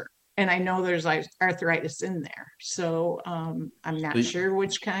joints hurt, and I know there's like arthritis in there. So I'm not sure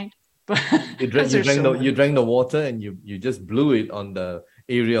which kind, but you drank the water, and you just blew it on the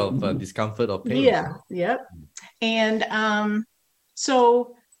area of discomfort or pain. Yeah, yep. And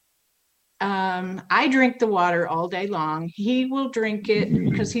so I drink the water all day long. He will drink it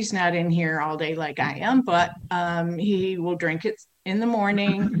because he's not in here all day like I am, but he will drink it in the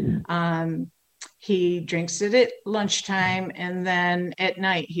morning. He drinks it at lunchtime, and then at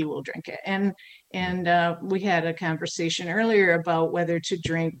night he will drink it. And we had a conversation earlier about whether to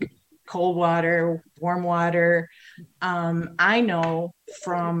drink cold water, warm water. I know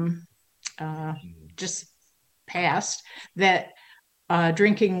from just past that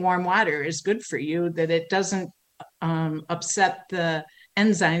drinking warm water is good for you, that it doesn't upset the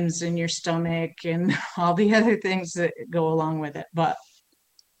enzymes in your stomach and all the other things that go along with it. But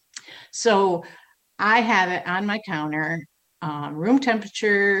so I have it on my counter, room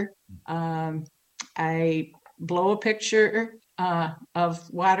temperature. I blow a pitcher of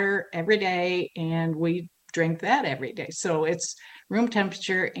water every day, and we drink that every day. So it's room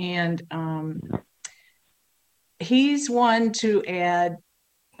temperature, and he's one to add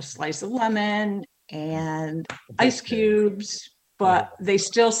a slice of lemon and ice cubes, but it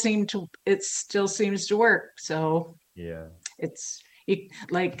still seems to work. So yeah, it's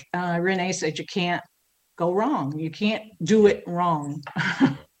like Renee said, you can't go wrong. You can't do it wrong.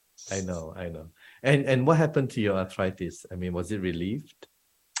 I know. And what happened to your arthritis? I mean, was it relieved?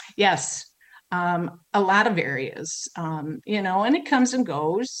 Yes. A lot of areas, and it comes and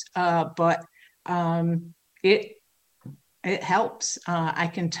goes, but it helps. I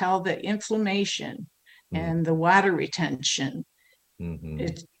can tell the inflammation and the water retention.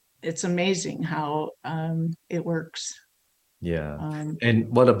 It's amazing how it works. Yeah. And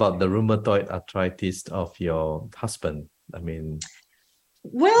what about the rheumatoid arthritis of your husband? I mean,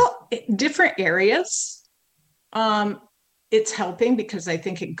 well, different areas. It's helping because I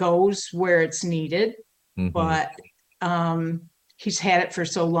think it goes where it's needed, but he's had it for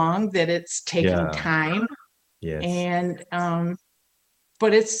so long that it's taking time. Yes. And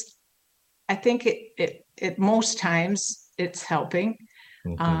but I think it most times it's helping.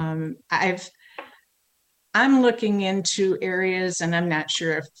 I'm looking into areas, and I'm not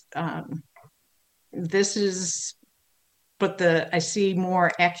sure if this is, but I see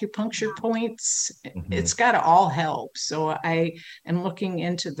more acupuncture points. It's got to all help. So I am looking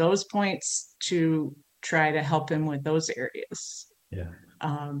into those points to try to help him with those areas. Yeah.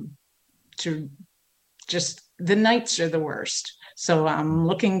 To just, the nights are the worst. So I'm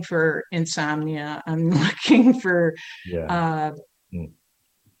looking for insomnia. I'm looking for the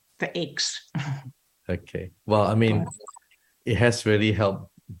aches. Okay. Well, I mean, it has really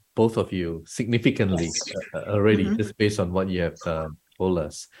helped both of you significantly already, just based on what you have told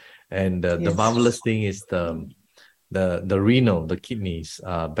us. And the marvelous thing is the renal, the kidneys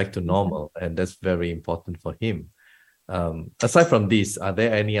are back to normal, and that's very important for him. Aside from this, are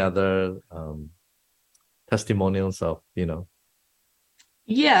there any other testimonials of,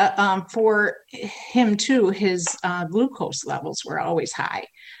 Yeah, for him too, his glucose levels were always high.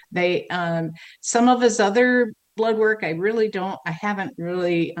 They some of his other blood work, I haven't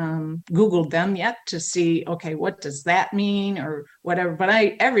really Googled them yet to see, okay, what does that mean or whatever. But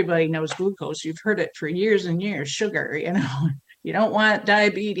everybody knows glucose. You've heard it for years and years. Sugar, you don't want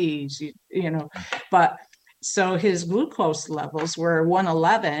diabetes, But so his glucose levels were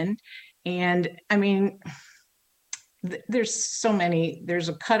 111, and I mean, there's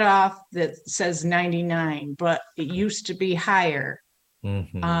a cutoff that says 99, but it used to be higher.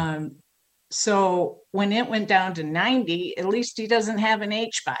 So when it went down to 90, at least he doesn't have an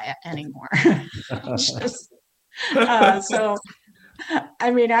H by it anymore. So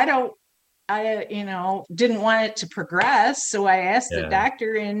I mean, I didn't want it to progress, so I asked the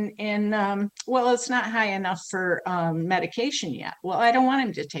doctor, and well, it's not high enough for medication yet. Well, I don't want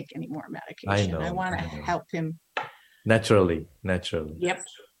him to take any more medication. I want to help him naturally. Yep.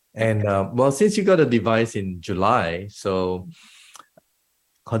 And well, since you got a device in July, so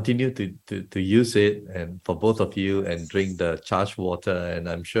continue to use it, and for both of you, and drink the charged water, and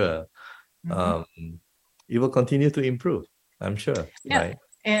I'm sure it will continue to improve. I'm sure. Yeah. Right.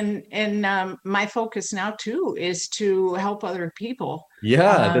 And my focus now too is to help other people.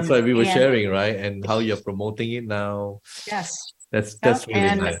 Yeah, that's why we were sharing, right? And how you're promoting it now. Yes. That's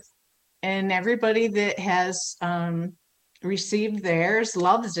really nice. And everybody that has received theirs,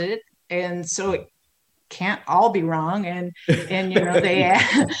 loves it, and so it can't all be wrong. And they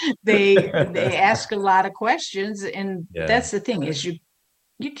they ask a lot of questions, and that's the thing is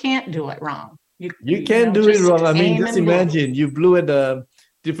you can't do it wrong. You can't do it wrong. I mean, just imagine you blew at the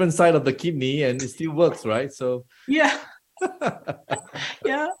different side of the kidney and it still works, right? So yeah.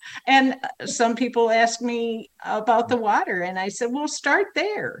 Yeah. And some people ask me about the water, and I said, well, start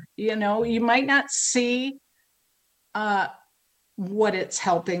there. You might not see what it's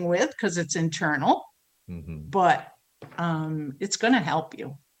helping with because it's internal, but it's going to help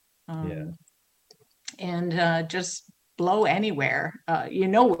you. And just blow anywhere.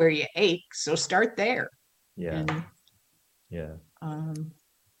 Where you ache, so start there.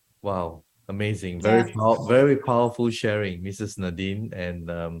 Wow, amazing. Very powerful sharing, Mrs. Nadine. And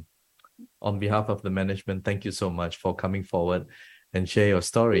on behalf of the management, thank you so much for coming forward and share your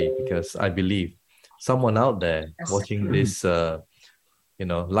story, because I believe someone out there watching this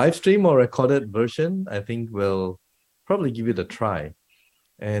live stream or recorded version, I think will probably give it a try.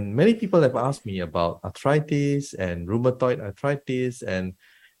 And many people have asked me about arthritis and rheumatoid arthritis, and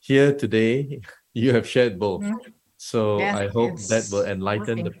here today you have shared both. So I hope that will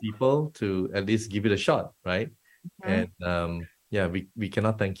enlighten the people to at least give it a shot, right? And we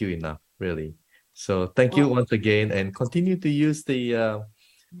cannot thank you enough, really. So thank you once again, and continue to use the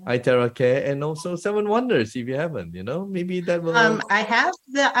iTeraCare and also 7 Wonders if you haven't. Maybe that will. I have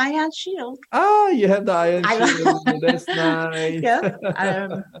the Ion Shield. Oh, you have the Ion Shield. That's nice. Yeah,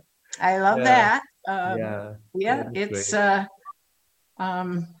 I love that. It's.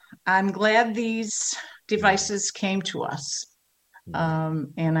 I'm glad these devices came to us,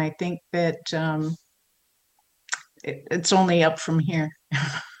 and I think that it's only up from here.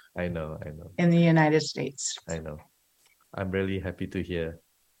 I know. In the United States. I know. I'm really happy to hear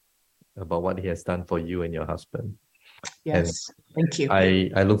about what he has done for you and your husband. Yes, thank you.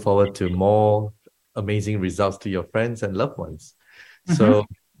 I look forward to more amazing results to your friends and loved ones. So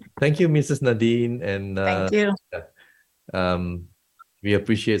thank you, Mrs. Nadine. And thank you. We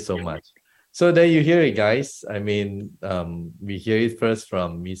appreciate so much. So there you hear it, guys. I mean, we hear it first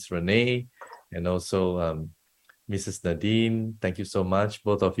from Miss Renee and also Mrs. Nadine. Thank you so much,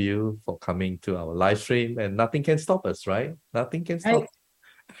 both of you, for coming to our live stream. And nothing can stop us, right? Nothing can stop.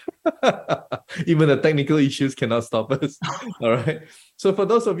 Even the technical issues cannot stop us. All right. So for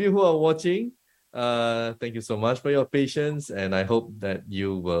those of you who are watching, thank you so much for your patience. And I hope that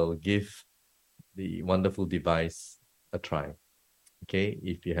you will give the wonderful device a try. Okay.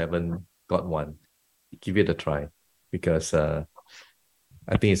 If you haven't got one, give it a try, because I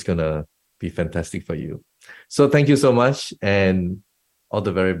think it's going to be fantastic for you. So thank you so much, and all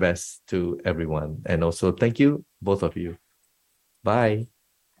the very best to everyone. And also thank you, both of you. Bye.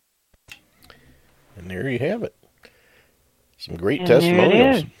 And there you have it. Some great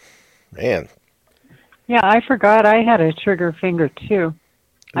testimonials. Man. Yeah, I forgot I had a trigger finger too.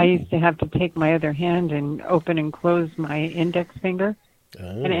 I used to have to take my other hand and open and close my index finger.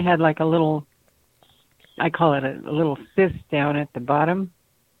 And it had like a little, I call it a little cyst down at the bottom.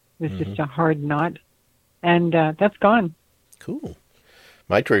 It was just a hard knot. And that's gone. Cool.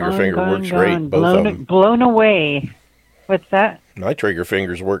 My trigger finger works great. Both of them. Blown away. What's that? My trigger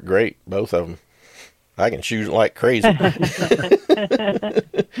fingers work great. Both of them. I can shoot like crazy.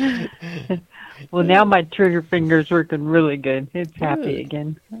 Well, now my trigger finger's working really good. It's happy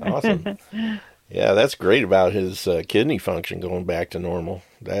again. Awesome. Yeah, that's great about his kidney function going back to normal.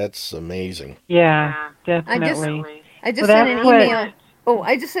 That's amazing. Yeah, definitely. I just sent an email.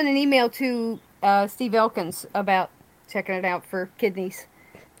 I just sent an email to Steve Elkins about checking it out for kidneys.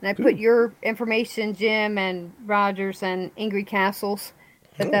 And I put your information, Jim and Rogers and Ingrid Castle's,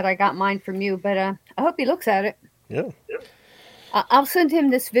 that I got mine from you. But I hope he looks at it. Yeah. I'll send him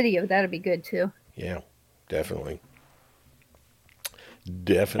this video. That'll be good, too. Yeah, definitely.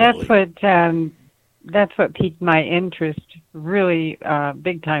 Definitely. That's what piqued my interest really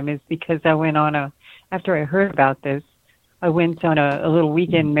big time, is because I went on after I heard about this, I went on a little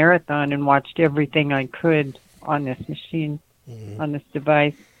weekend marathon and watched everything I could on this machine, on this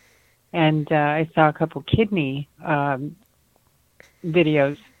device. And I saw a couple kidney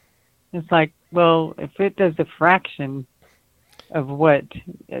videos. It's like, well, if it does a fraction of what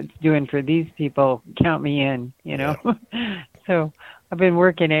it's doing for these people, count me in, Yeah. So I've been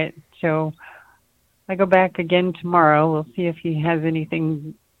working it. So I go back again tomorrow. We'll see if he has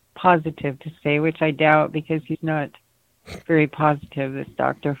anything positive to say, which I doubt, because he's not very positive, this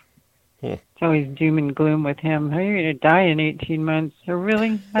doctor. It's always doom and gloom with him. Are you going to die in 18 months? Oh,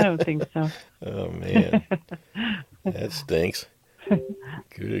 really? I don't think so. Oh, man. That stinks.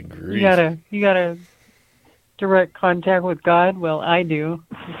 Good grief. You gotta direct contact with God? Well, I do.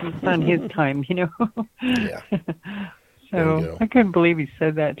 It's on His time, you know. Yeah. So I couldn't believe he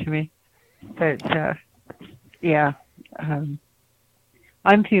said that to me. But yeah,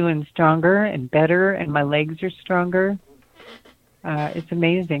 I'm feeling stronger and better, and my legs are stronger. It's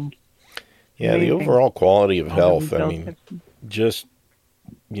amazing. Yeah, the overall quality of health, I mean, just,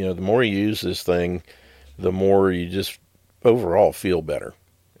 you know, the more you use this thing, the more you just overall feel better,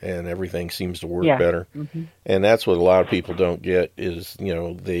 and everything seems to work better. Mm-hmm. And that's what a lot of people don't get is, you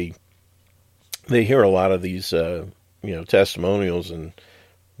know, they hear a lot of these, you know, testimonials, and,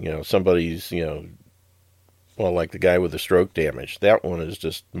 you know, somebody's, you know, well, like the guy with the stroke damage, that one is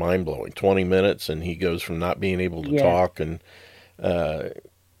just mind-blowing. 20 minutes, and he goes from not being able to talk, and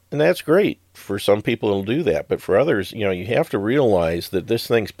that's great. For some people, it'll do that. But for others, you know, you have to realize that this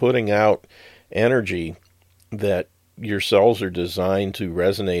thing's putting out energy that your cells are designed to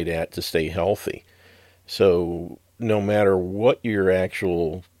resonate at to stay healthy. So no matter what your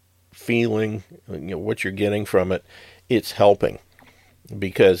actual feeling, you know, what you're getting from it, it's helping,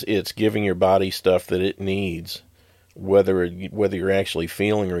 because it's giving your body stuff that it needs, whether you're actually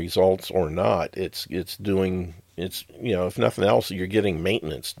feeling results or not. It's doing, it's, you know, if nothing else, you're getting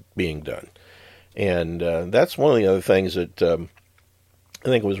maintenance being done. And that's one of the other things that I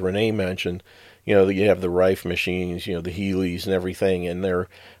think it was Renee mentioned, you know, that you have the Rife machines, you know, the Healys and everything, and they're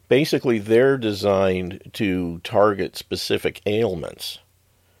designed to target specific ailments.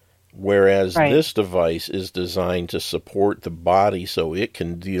 Whereas this device is designed to support the body so it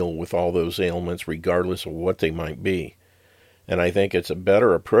can deal with all those ailments regardless of what they might be. And I think it's a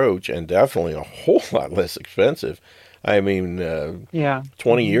better approach, and definitely a whole lot less expensive. I mean,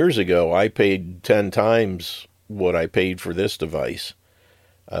 20 years ago, I paid 10 times what I paid for this device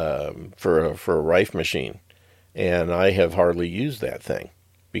for a Rife machine. And I have hardly used that thing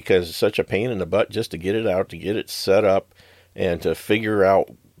because it's such a pain in the butt just to get it out, to get it set up, and to figure out,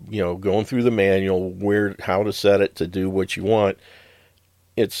 you know, going through the manual, how to set it to do what you want.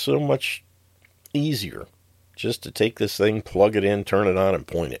 It's so much easier just to take this thing, plug it in, turn it on, and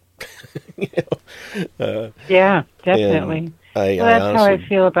point it. You know? Yeah, definitely. That's honestly, how I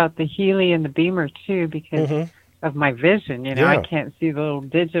feel about the Healy and the Beamer too, because of my vision. You know, I can't see the little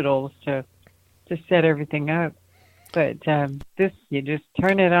digitals to set everything up. But this, you just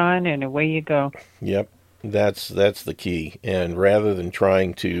turn it on and away you go. Yep. That's the key. And rather than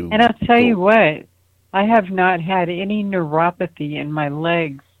trying to... And I'll tell you what, I have not had any neuropathy in my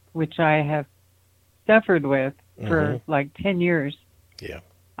legs, which I have suffered with for like 10 years. Yeah.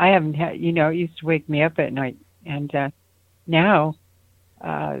 I haven't had, you know, it used to wake me up at night. And now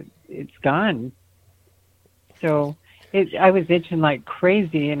it's gone. So I was itching like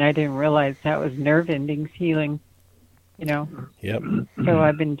crazy, and I didn't realize that was nerve endings healing, you know. Yep. So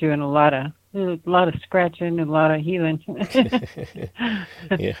I've been doing a lot of scratching and a lot of healing.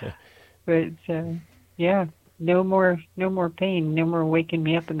 Yeah. But yeah, no more pain, no more waking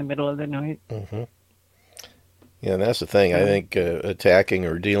me up in the middle of the night. Yeah, and that's the thing. I think attacking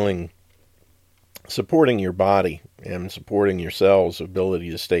or supporting your body and supporting your cells' ability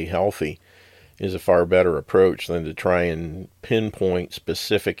to stay healthy is a far better approach than to try and pinpoint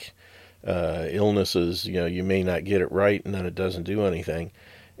specific illnesses. You know, you may not get it right, and then it doesn't do anything.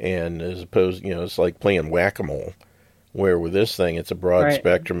 And as opposed, you know, it's like playing whack-a-mole, where with this thing, it's a broad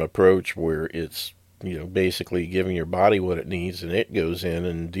spectrum approach where it's, you know, basically giving your body what it needs, and it goes in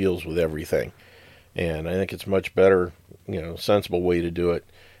and deals with everything. And I think it's much better, you know, sensible way to do it,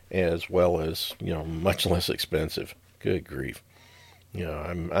 as well as, you know, much less expensive. Good grief. You know,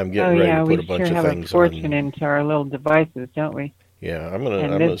 I'm getting ready to put a bunch of things on. We sure have a fortune into our little devices, don't we? Yeah, I'm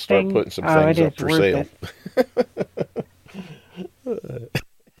gonna start putting some things up for sale.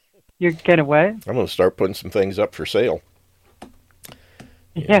 You're gonna what? I'm gonna start putting some things up for sale.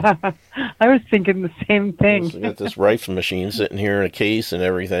 Yeah, I was thinking the same thing. I got this rifle machine sitting here in a case and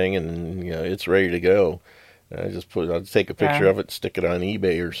everything, and you know, it's ready to go. I'll take a picture of it, stick it on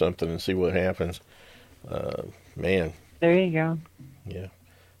eBay or something, and see what happens. Man. There you go. Yeah,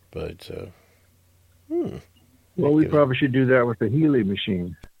 but well, we probably should do that with the Healy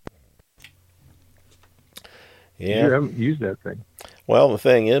machine. Yeah, you haven't used that thing. Well, the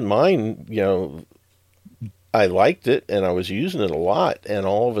thing is, mine, you know, I liked it, and I was using it a lot, and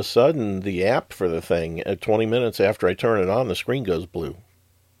all of a sudden, the app for the thing, 20 minutes after I turn it on, the screen goes blue,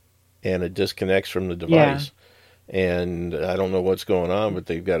 and it disconnects from the device. And I don't know what's going on, but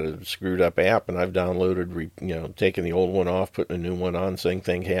they've got a screwed up app, and I've downloaded, taking the old one off, putting a new one on, same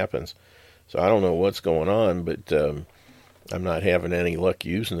thing happens. So I don't know what's going on, but I'm not having any luck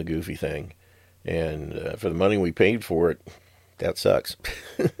using the goofy thing. And for the money we paid for it, That sucks.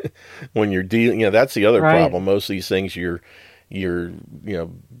 When you're dealing, that's the other Right. problem. Most of these things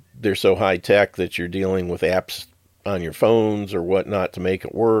they're so high tech that you're dealing with apps on your phones or whatnot to make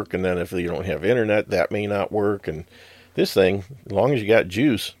it work. And then if you don't have internet, that may not work. And this thing, as long as you got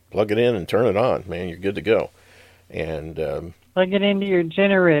juice, plug it in and turn it on, man, you're good to go. And Plug it into your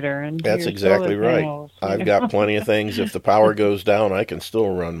generator and that's exactly right. I've got plenty of things. If the power goes down, I can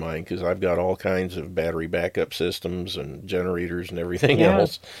still run mine because I've got all kinds of battery backup systems and generators and everything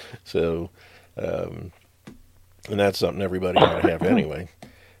else. So, and that's something everybody ought to have anyway.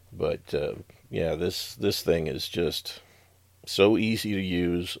 But this thing is just so easy to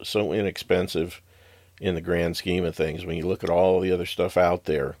use, so inexpensive in the grand scheme of things. When you look at all the other stuff out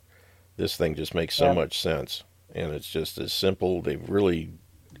there, this thing just makes so much sense. And it's just as simple. They really,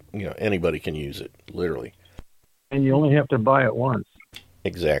 anybody can use it, literally. And you only have to buy it once.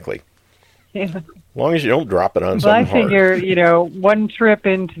 Exactly. Yeah. As long as you don't drop it on Well, something I figure, one trip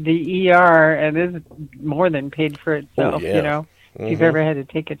into the ER, and this is more than paid for itself, if you've ever had to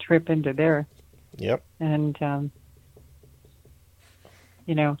take a trip into there. Yep. And,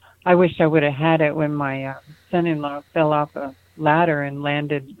 I wish I would have had it when my son-in-law fell off a ladder and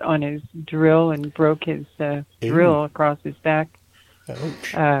landed on his drill and broke his drill across his back.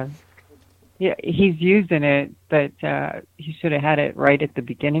 Ouch. He's using it, but he should have had it right at the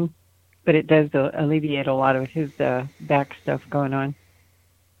beginning. But it does alleviate a lot of his back stuff going on.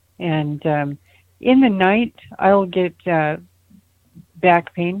 And in the night, I'll get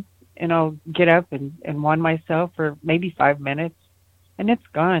back pain, and I'll get up and wand myself for maybe 5 minutes, and it's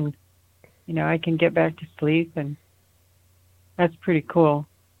gone. I can get back to sleep, and that's pretty cool.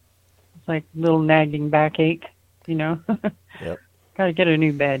 It's like a little nagging backache, Yep. Got to get a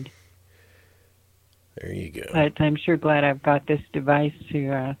new bed. There you go. But I'm sure glad I've got this device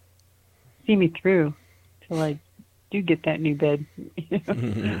to see me through till I do get that new bed.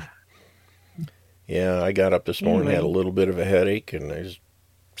 Yeah, I got up this morning, had a little bit of a headache, and I just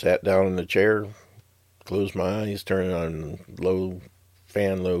sat down in the chair, closed my eyes, turned it on low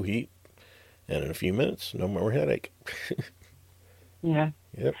heat, and in a few minutes, no more headache. Yeah.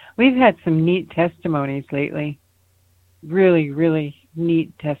 Yep. We've had some neat testimonies lately. Really, really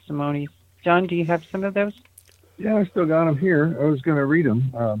neat testimonies. John, do you have some of those? Yeah, I still got them here. I was going to read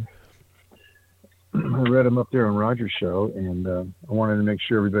them. I read them up there on Roger's show, and I wanted to make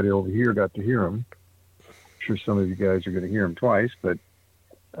sure everybody over here got to hear them. I'm sure some of you guys are going to hear them twice, but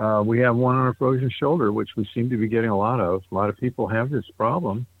we have one on a frozen shoulder, which we seem to be getting a lot of. A lot of people have this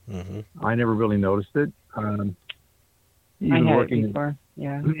problem. Mm-hmm. I never really noticed it. Even I had working it before.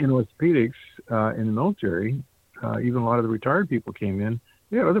 Yeah. in orthopedics in the military, even a lot of the retired people came in.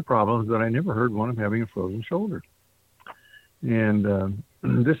 They had other problems, but I never heard one of them having a frozen shoulder. And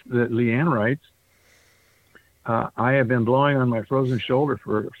Leanne writes, I have been blowing on my frozen shoulder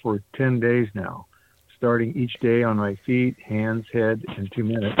for 10 days now, starting each day on my feet, hands, head in 2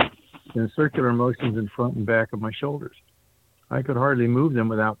 minutes, and circular motions in front and back of my shoulders. I could hardly move them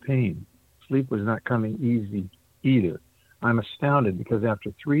without pain. Sleep was not coming easy either. I'm astounded because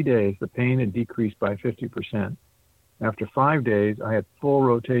after 3 days, the pain had decreased by 50%. After 5 days, I had full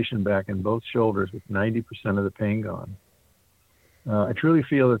rotation back in both shoulders with 90% of the pain gone. I truly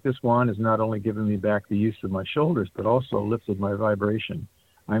feel that this wand has not only given me back the use of my shoulders, but also lifted my vibration.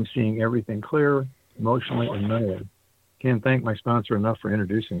 I'm seeing everything clear, emotionally and mentally. Can't thank my sponsor enough for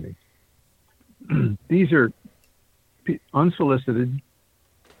introducing me. These are unsolicited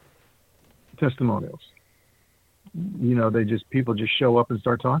testimonials. People just show up and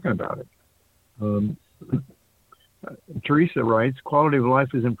start talking about it. Teresa writes, quality of life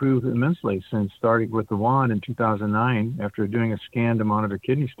has improved immensely since starting with the wand in 2009. After doing a scan to monitor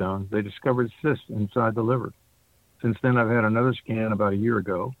kidney stones, they discovered cysts inside the liver. Since then, I've had another scan about a year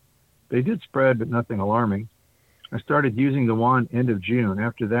ago. They did spread, but nothing alarming. I started using the wand end of June.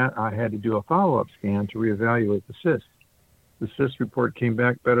 After that, I had to do a follow-up scan to reevaluate the cyst. The cyst report came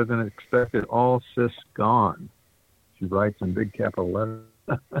back better than expected. All cysts gone. She writes in big capital letters.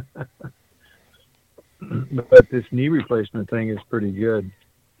 But this knee replacement thing is pretty good.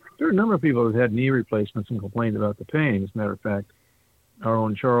 There are a number of people who've had knee replacements and complained about the pain. As a matter of fact, our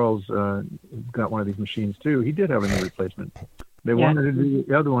own Charles got one of these machines too. He did have a knee replacement. They wanted to do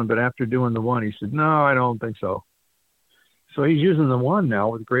the other one, but after doing the one, he said, no, I don't think so. So he's using the one now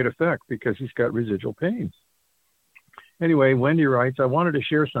with great effect because he's got residual pain. Anyway, Wendy writes, I wanted to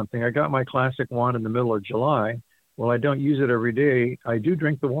share something. I got my classic wand in the middle of July. While I don't use it every day, I do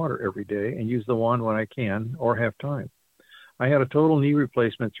drink the water every day and use the wand when I can or have time. I had a total knee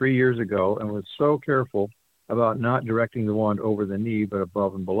replacement 3 years ago and was so careful about not directing the wand over the knee, but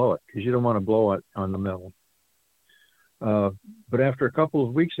above and below it, because you don't want to blow it on the middle. But after a couple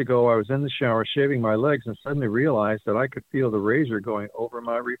of weeks ago, I was in the shower shaving my legs and suddenly realized that I could feel the razor going over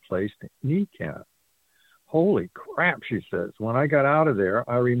my replaced kneecap. Holy crap, she says. When I got out of there,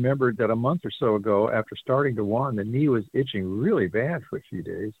 I remembered that a month or so ago, after starting to wand, the knee was itching really bad for a few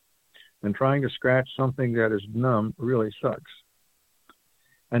days, and trying to scratch something that is numb really sucks.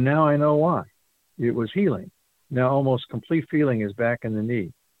 And now I know why. It was healing. Now almost complete feeling is back in the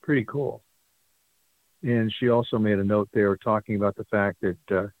knee. Pretty cool. And she also made a note there talking about the fact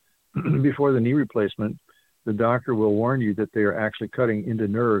that before the knee replacement, the doctor will warn you that they are actually cutting into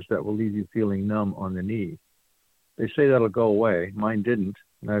nerves that will leave you feeling numb on the knee. They say that'll go away. Mine didn't,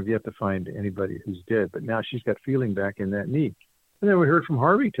 and I've yet to find anybody who's did. But now she's got feeling back in that knee. And then we heard from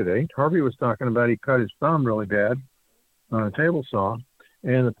Harvey today. Harvey was talking about he cut his thumb really bad on a table saw,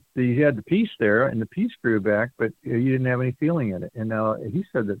 and he had the piece there, and the piece grew back, but you didn't have any feeling in it. And now he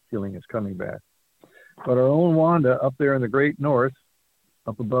said that feeling is coming back. But our own Wanda up there in the great north,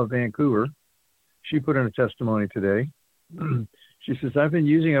 up above Vancouver, she put in a testimony today. She says, I've been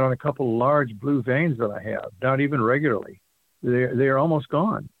using it on a couple of large blue veins that I have, not even regularly. They are almost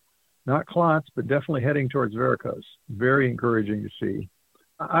gone. Not clots, but definitely heading towards varicose. Very encouraging to see.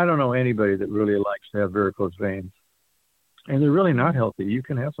 I don't know anybody that really likes to have varicose veins. And they're really not healthy. You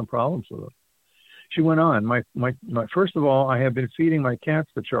can have some problems with them. She went on, my first of all, I have been feeding my cats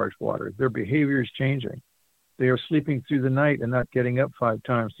the charged water. Their behavior is changing. They are sleeping through the night and not getting up 5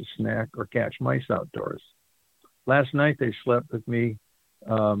 times to snack or catch mice outdoors. Last night they slept with me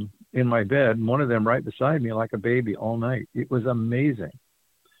in my bed, and one of them right beside me like a baby all night. It was amazing.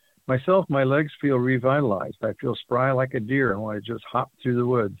 Myself, my legs feel revitalized. I feel spry like a deer and want to just hop through the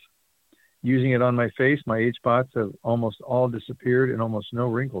woods. Using it on my face, my age spots have almost all disappeared and almost no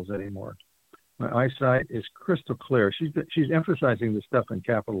wrinkles anymore. My eyesight is crystal clear. She's emphasizing the stuff in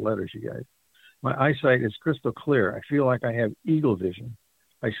capital letters, you guys. My eyesight is crystal clear. I feel like I have eagle vision.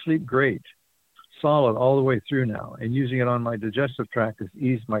 I sleep great, solid all the way through now. And using it on my digestive tract has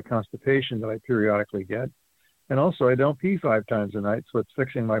eased my constipation that I periodically get. And also, I don't pee 5 times a night, so it's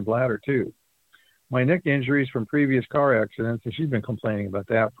fixing my bladder too. My neck injuries from previous car accidents, and she's been complaining about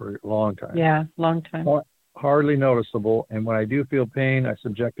that for a long time. Yeah, long time. Hardly noticeable, and when I do feel pain, I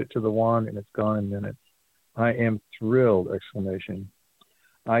subject it to the wand, and it's gone in minutes. I am thrilled! Exclamation.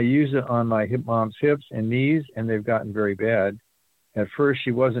 I use it on my mom's hips and knees, and they've gotten very bad. At first,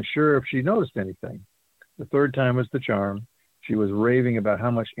 she wasn't sure if she noticed anything. The 3rd time was the charm. She was raving about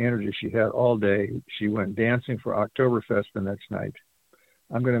how much energy she had all day. She went dancing for Oktoberfest the next night.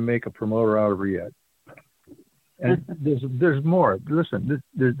 I'm going to make a promoter out of her yet. And there's more. Listen,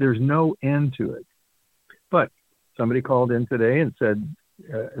 there's no end to it. But somebody called in today and said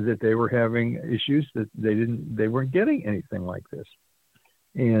that they were having issues that they weren't getting anything like this,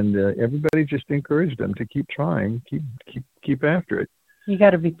 and everybody just encouraged them to keep trying, keep after it. You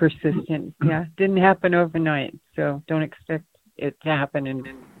got to be persistent. Yeah, didn't happen overnight, so don't expect it to happen in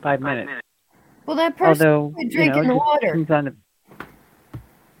 5 minutes. Well, that person Although, quit drinking the water.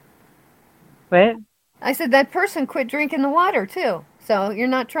 What? I said that person quit drinking the water too. So you're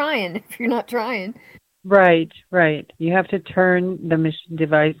not trying if you're not trying. Right. You have to turn the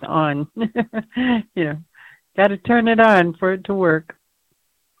device on. Got to turn it on for it to work.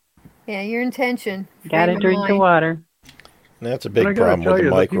 Yeah, your intention. Got to drink the water. That's a big problem with the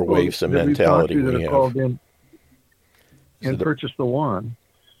microwaves and mentality we have. Called in and purchased the wand.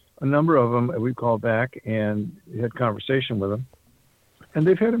 A number of them we called back and had conversation with them, and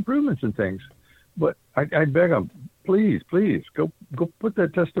they've had improvements in things. But I'd beg them, please, go put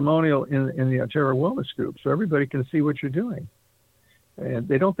that testimonial in the iTera Wellness group so everybody can see what you're doing. And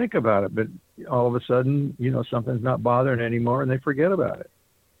they don't think about it, but all of a sudden, something's not bothering anymore, and they forget about it.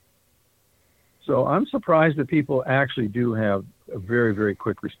 So I'm surprised that people actually do have very, very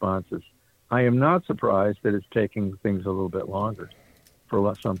quick responses. I am not surprised that it's taking things a little bit longer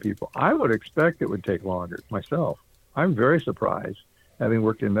for some people. I would expect it would take longer myself. I'm very surprised, having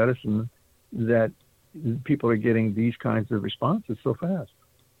worked in medicine, that people are getting these kinds of responses so fast.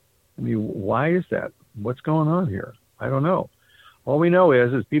 I mean, why is that? What's going on here? I don't know. All we know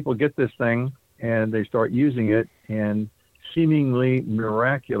is people get this thing and they start using it, and seemingly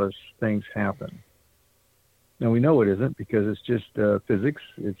miraculous things happen. Now, we know it isn't, because it's just physics.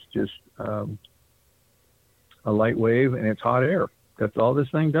 It's just a light wave, and it's hot air. That's all this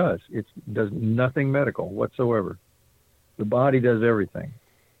thing does. It does nothing medical whatsoever. The body does everything.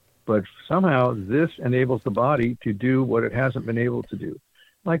 But somehow this enables the body to do what it hasn't been able to do.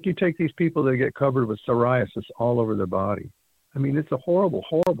 Like you take these people that get covered with psoriasis all over their body. I mean, it's a horrible,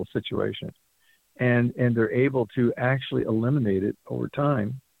 horrible situation. And they're able to actually eliminate it over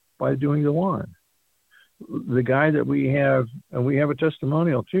time by doing the wand. the guy that we have, and we have a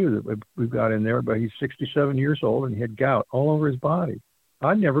testimonial too that we've got in there, but he's 67 years old and he had gout all over his body.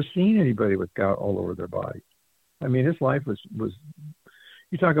 I'd never seen anybody with gout all over their body. I mean, his life was,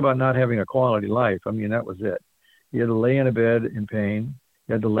 you talk about not having a quality life. I mean, that was it. He had to lay in a bed in pain.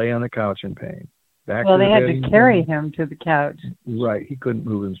 He had to lay on the couch in pain. Well, they had to carry him to the couch. Right. He couldn't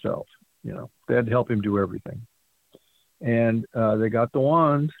move himself. You know, they had to help him do everything. And they got the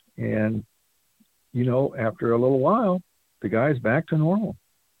wand, and, you know, after a little while, the guy's back to normal.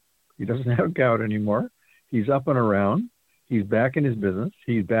 He doesn't have gout anymore. He's up and around. He's back in his business.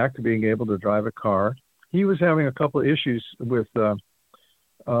 He's back to being able to drive a car. He was having a couple of issues with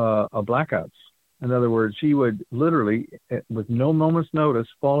blackouts. In other words, he would literally, with no moment's notice,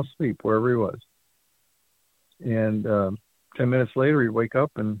 fall asleep wherever he was. And 10 minutes later, he'd wake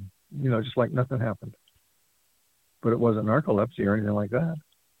up and, you know, just like nothing happened. But it wasn't narcolepsy or anything like that.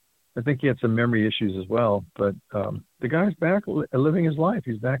 I think he had some memory issues as well. But the guy's back living his life.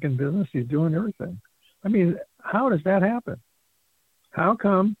 He's back in business. He's doing everything. I mean, how does that happen? How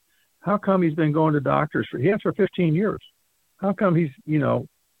come he's been going to doctors he has for 15 years? How come he's, you know,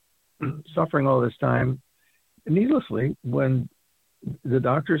 suffering all this time needlessly when the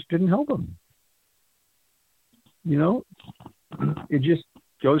doctors didn't help him? You know, it just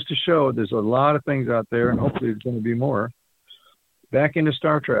goes to show there's a lot of things out there, and hopefully there's going to be more. Back into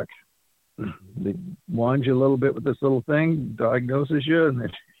Star Trek. They wand you a little bit with this little thing, diagnoses you, and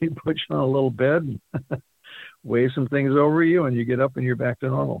then he puts you on a little bed, wave some things over you, and you get up and you're back to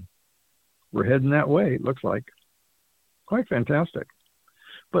normal. We're heading that way, it looks like. Quite fantastic.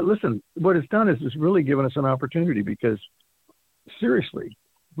 But listen, what it's done is it's really given us an opportunity because, seriously,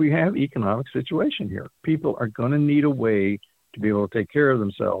 we have economic situation here. People are going to need a way to be able to take care of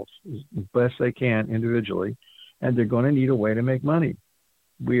themselves as best they can individually, and they're going to need a way to make money.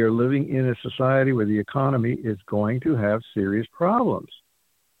 We are living in a society where the economy is going to have serious problems.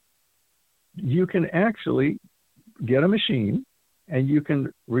 You can actually get a machine and you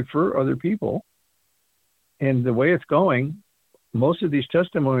can refer other people. And the way it's going, most of these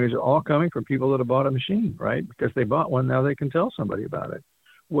testimonies are all coming from people that have bought a machine, right? Because they bought one, now they can tell somebody about it.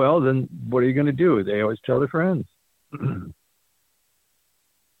 Well, then what are you going to do? They always tell their friends.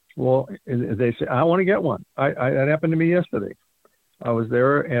 Well, they say, I want to get one. That happened to me yesterday. I was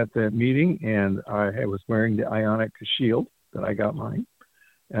there at the meeting, and I was wearing the Ionic Shield that I got mine.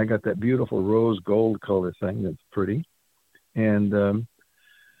 And I got that beautiful rose gold color thing that's pretty. And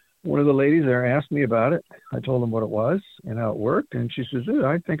one of the ladies there asked me about it. I told them what it was and how it worked. And she says,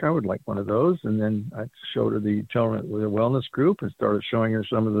 I think I would like one of those. And then I showed her the wellness group and started showing her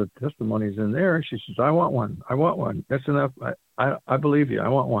some of the testimonies in there. She says, I want one. I want one. That's enough. I believe you. I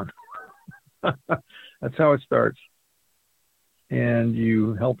want one. That's how it starts. And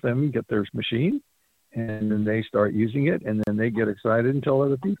you help them get their machine, and then they start using it, and then they get excited and tell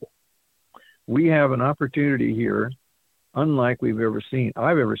other people. We have an opportunity here unlike I've ever seen.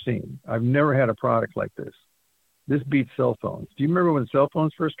 I've never had a product like this. This beats cell phones. Do you remember when cell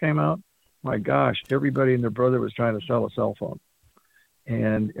phones first came out? My gosh, everybody and their brother was trying to sell a cell phone.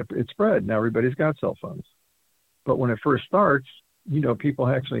 And it spread. Now everybody's got cell phones. But when it first starts, you know, people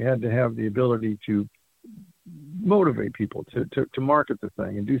actually had to have the ability to motivate people to market the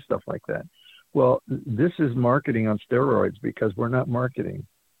thing and do stuff like that. Well, this is marketing on steroids because we're not marketing.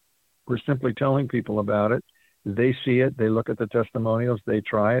 We're simply telling people about it. They see it, they look at the testimonials, they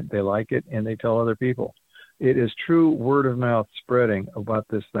try it, they like it, and they tell other people. It is true word of mouth spreading about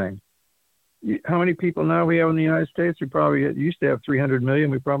this thing. How many people now we have in the United States? We probably used to have 300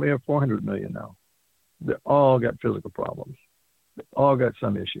 million. We probably have 400 million now. They all got physical problems. They all got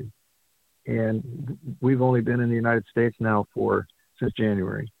some issue. And we've only been in the United States now since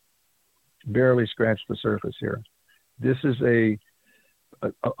January. Barely scratched the surface here. This is a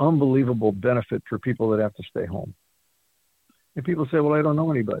unbelievable benefit for people that have to stay home. And people say, well, I don't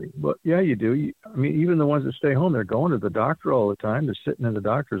know anybody. Well, yeah, you do. I mean, even the ones that stay home, they're going to the doctor all the time. They're sitting in the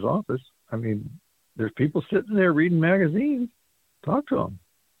doctor's office. I mean, there's people sitting there reading magazines. Talk to them.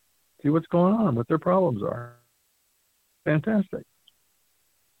 See what's going on, what their problems are. Fantastic.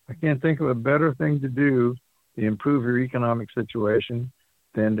 I can't think of a better thing to do to improve your economic situation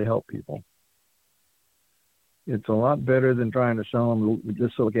than to help people. It's a lot better than trying to sell them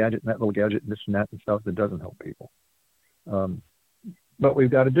this little gadget and that little gadget and this and that and stuff that doesn't help people. But we've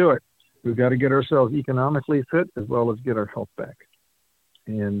got to do it. We've got to get ourselves economically fit as well as get our health back.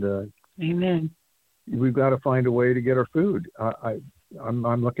 And amen. We've got to find a way to get our food.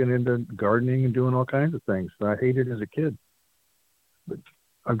 I'm looking into gardening and doing all kinds of things. I hated it as a kid, but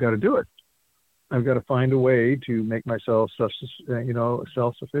I've got to do it. I've got to find a way to make myself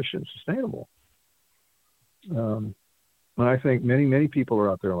self-sufficient, sustainable. And I think many people are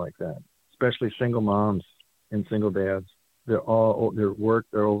out there like that, especially single moms and single dads. They're work,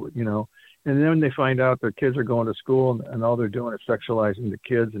 they're over, and then they find out their kids are going to school and all they're doing is sexualizing the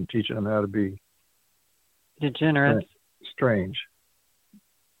kids and teaching them how to be degenerates. Strange,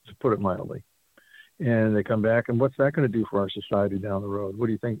 to put it mildly. And they come back, and what's that going to do for our society down the road? What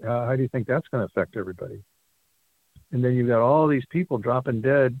do you think? How do you think that's going to affect everybody? And then you've got all these people dropping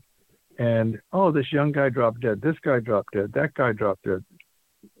dead, and this young guy dropped dead, this guy dropped dead, that guy dropped dead.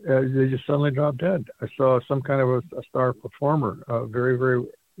 They just suddenly dropped dead. I saw some kind of a star performer, a very, very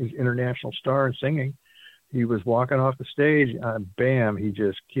international star in singing. He was walking off the stage, and bam, he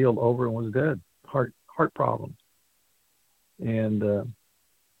just keeled over and was dead. Heart problem. And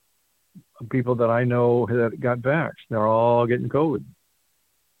people that I know that got vaxxed, they're all getting COVID.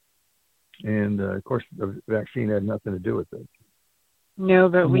 And of course, the vaccine had nothing to do with it. No,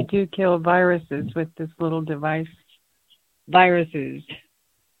 but we do kill viruses with this little device. Viruses,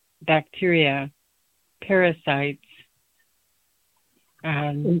 bacteria, parasites.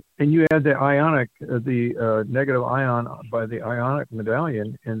 And you add the negative ion by the ionic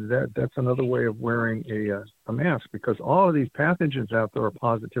medallion, and that's another way of wearing a mask, because all of these pathogens out there are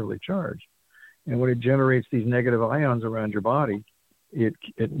positively charged. And when it generates these negative ions around your body, it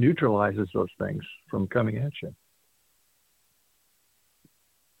neutralizes those things from coming at you.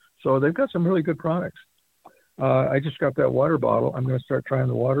 So they've got some really good products. I just got that water bottle. I'm going to start trying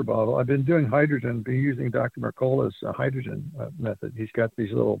the water bottle. I've been doing hydrogen, been using Dr. Mercola's hydrogen method. He's got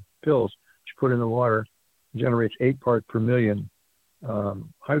these little pills that you put in the water, generates 8 parts per million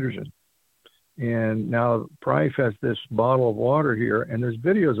hydrogen. And now Prife has this bottle of water here, and there's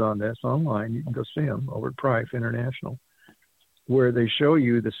videos on this online. You can go see them over at Prife International, where they show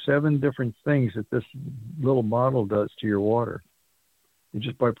you the 7 different things that this little bottle does to your water,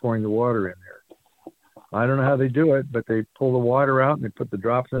 just by pouring the water in there. I don't know how they do it, but they pull the water out and they put the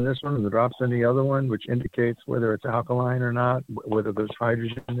drops in this one and the drops in the other one, which indicates whether it's alkaline or not, whether there's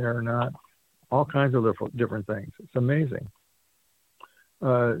hydrogen in there or not, all kinds of different things. It's amazing.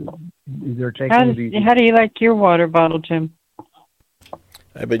 They're taking how do you like your water bottle, Jim?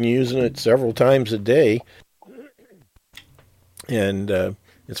 I've been using it several times a day, and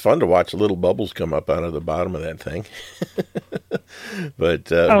it's fun to watch the little bubbles come up out of the bottom of that thing. But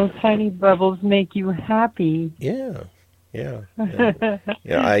tiny bubbles make you happy. Yeah. Remember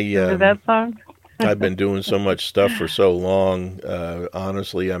that song? I've been doing so much stuff for so long.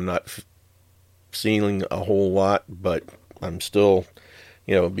 Honestly, I'm not seeing a whole lot, but I'm still,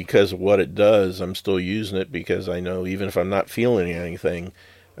 because of what it does, I'm still using it, because I know even if I'm not feeling anything,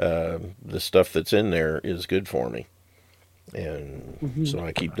 the stuff that's in there is good for me. And so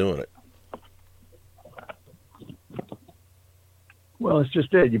I keep doing it. Well, it's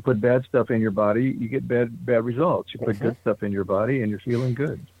just it. You put bad stuff in your body, you get bad results. You put good stuff in your body, and you're feeling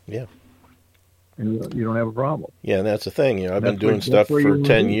good. Yeah. And you don't have a problem. Yeah, and that's the thing. I've been doing stuff for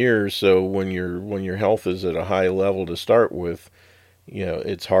 10 years, so when your health is at a high level to start with,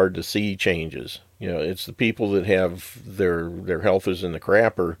 it's hard to see changes. It's the people that have their health is in the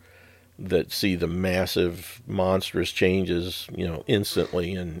crapper that see the massive, monstrous changes,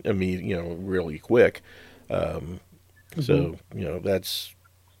 instantly and immediately, really quick. So, that's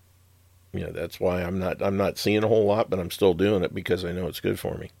why I'm not seeing a whole lot, but I'm still doing it because I know it's good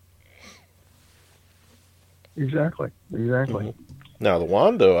for me. Exactly. Now the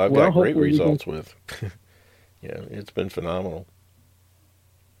wand, though, I've got great results with. Yeah, it's been phenomenal.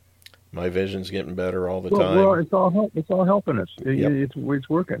 My vision's getting better all the time. Well, it's all helping us. It's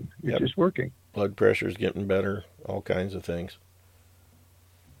working. It's just working. Blood pressure's getting better. All kinds of things.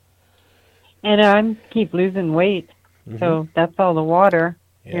 And I keep losing weight, so that's all the water.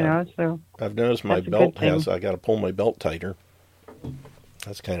 So I've noticed my belt I got to pull my belt tighter.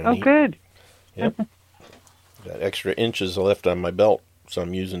 That's kind of neat. Oh, good. Yep. Got extra inches left on my belt, so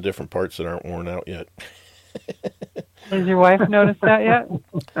I'm using different parts that aren't worn out yet. Has your wife noticed that yet?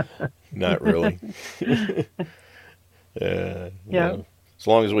 Not really. As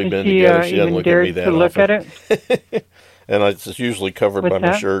long as we've been together, she doesn't look at me that often. Look at it? And it's usually covered by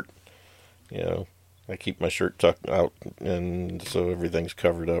my that? shirt. I keep my shirt tucked out, and so everything's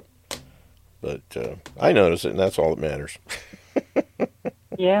covered up. But I notice it, and that's all that matters.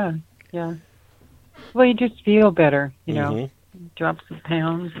 Yeah. Well, you just feel better, drop some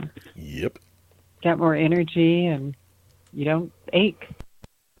pounds. Yep. Got more energy, and you don't ache.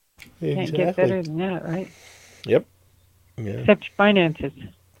 Exactly. Can't get better than that, right? Yep. Yeah. Except finances.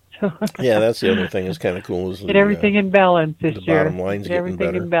 So yeah, that's the other thing that's kind of cool. Is get everything in balance this year. The bottom line's getting everything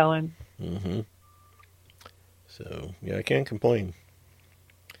better. In balance. So, I can't complain.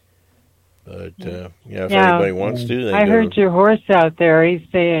 But if Yeah. anybody wants to, they I go. heard your horse out there. He's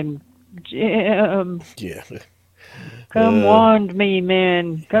saying, Jim, Yeah, come wand me,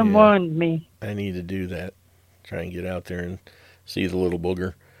 man. Come wand me. I need to do that. Try and get out there and see the little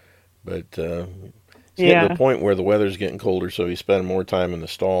booger. But it's getting to the point where the weather's getting colder, so he's spending more time in the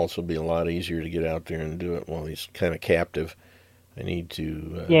stall, so it'll be a lot easier to get out there and do it while he's kind of captive. I need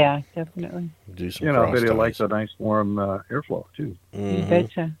to definitely do some I cross bet he ties. likes a nice warm airflow too. You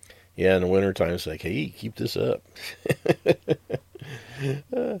betcha. Yeah, in the wintertime, it's like, hey, keep this up.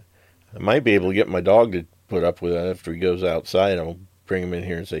 I might be able to get my dog to put up with it after he goes outside. I'll bring him in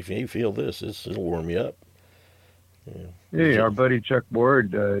here and say, hey, feel this. It'll warm you up. Yeah. Hey, our buddy Chuck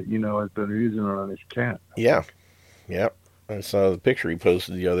Ward, has been using it on his cat. Yeah. Yep. I saw the picture he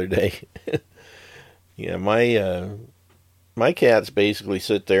posted the other day. Yeah, my cats basically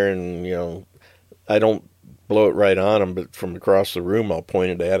sit there and, I don't blow it right on them, but from across the room, I'll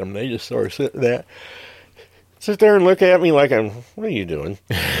point it at them. They just sort of sit there and look at me like what are you doing?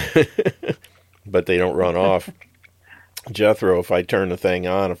 But they don't run off. Jethro, if I turn the thing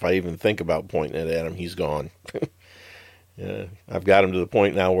on, if I even think about pointing it at him, he's gone. Yeah, I've got him to the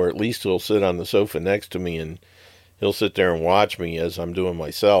point now where at least he'll sit on the sofa next to me and he'll sit there and watch me as I'm doing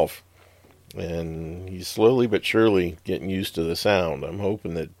myself. And he's slowly but surely getting used to the sound. I'm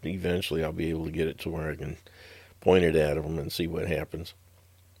hoping that eventually I'll be able to get it to where I can point it at him and see what happens.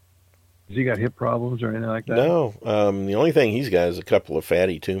 Has he got hip problems or anything like that? No. The only thing he's got is a couple of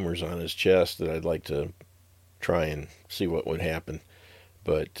fatty tumors on his chest that I'd like to try and see what would happen.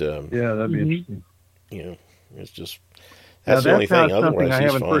 But yeah, that'd be interesting. It's just that's the only thing. Something Otherwise, I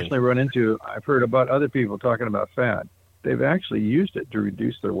he's haven't fine. personally run into. I've heard about other people talking about fat. They've actually used it to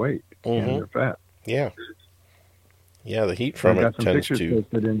reduce their weight and their fat. Yeah. Yeah, the heat from I've it got some tends pictures to.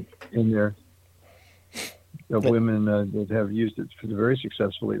 posted in there of women that have used it very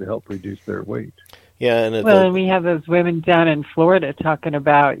successfully to help reduce their weight. Yeah, and and we have those women down in Florida talking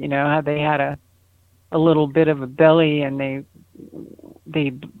about, how they had a little bit of a belly and they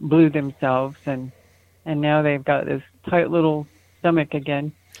blew themselves and now they've got this tight little stomach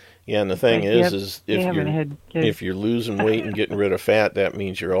again. Yeah, and the thing is if you're losing weight and getting rid of fat, that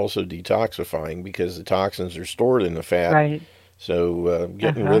means you're also detoxifying because the toxins are stored in the fat. Right. So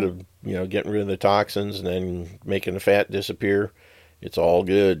getting rid of the toxins and then making the fat disappear, it's all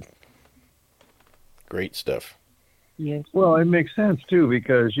good. Great stuff. Yes. Well, it makes sense too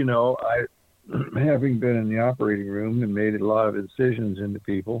because I, having been in the operating room and made a lot of incisions into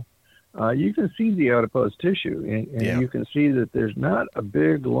people, you can see the adipose tissue, and you can see that there's not a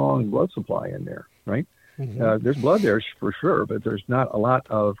big, long blood supply in there, right? Mm-hmm. There's blood there for sure, but there's not a lot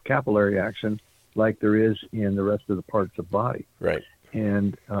of capillary action like there is in the rest of the parts of the body. Right.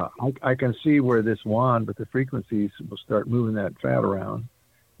 And I can see where this wand with the frequencies will start moving that fat around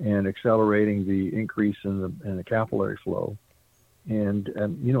and accelerating the increase in the capillary flow and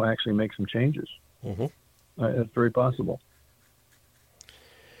actually make some changes. Mm-hmm. It's very possible.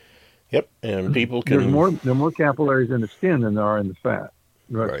 Yep, and people can. There are more capillaries in the skin than there are in the fat.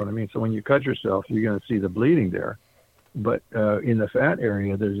 That's what I mean. So when you cut yourself, you're going to see the bleeding there, but in the fat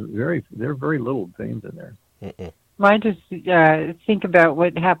area, there are very little veins in there. Mm-mm. Well, I just think about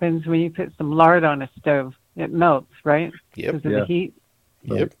what happens when you put some lard on a stove. It melts, right? Yep. Because of the heat.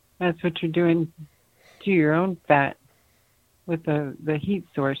 Yep. That's what you're doing to your own fat with the heat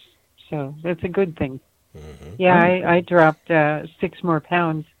source. So that's a good thing. Mm-hmm. Yeah, I dropped 6 more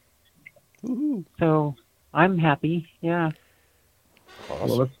pounds. Woo-hoo. So I'm happy. Yeah. Awesome.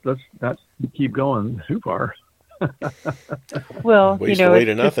 Well, let's not keep going too far. Well, waste away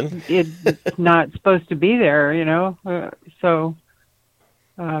to nothing. It's not supposed to be there, so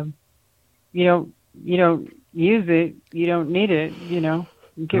you don't use it. You don't need it.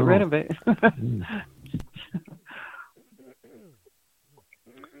 Get rid of it.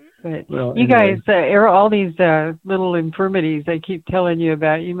 But you guys, all these little infirmities I keep telling you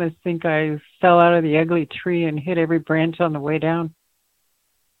about, you must think I fell out of the ugly tree and hit every branch on the way down.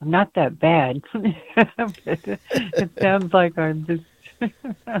 I'm not that bad. It sounds like I'm just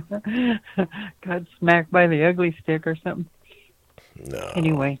got smacked by the ugly stick or something. No.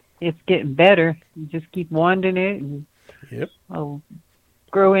 Anyway, it's getting better. You just keep wanding it, and I'll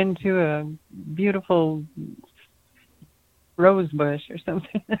grow into a beautiful rose bush or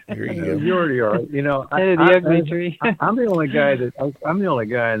something. Here you go. You already are. The ugly tree. I'm the only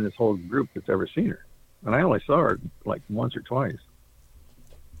guy in this whole group that's ever seen her, and I only saw her like once or twice.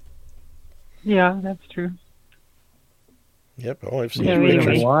 Yeah, that's true. Yep, I've seen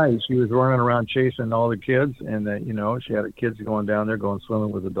pictures. Why she was running around chasing all the kids, and she had her kids going down there, going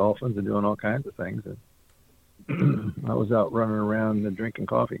swimming with the dolphins and doing all kinds of things. And I was out running around and drinking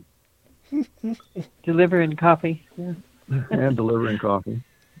coffee. Delivering coffee. Yeah. And delivering coffee.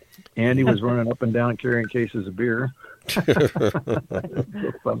 Andy was running up and down carrying cases of beer. So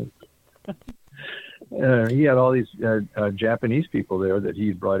funny. He had all these Japanese people there that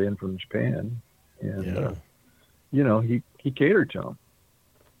he brought in from Japan, and he catered to them,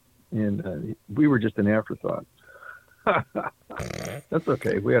 and we were just an afterthought. That's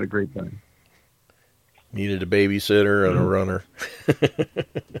okay. We had a great time. Needed a babysitter and a runner.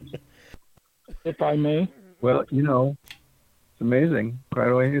 If I may. Well, it's amazing, quite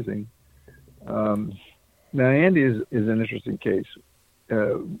amazing. Now, Andy is an interesting case.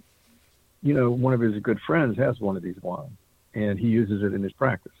 One of his good friends has one of these wands, and he uses it in his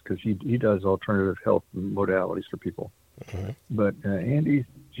practice because he does alternative health modalities for people. Mm-hmm. But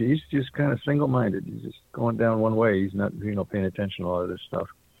he's just kind of single-minded. He's just going down one way. He's not, paying attention to a lot of this stuff.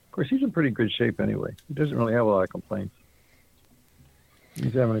 Of course, he's in pretty good shape anyway. He doesn't really have a lot of complaints.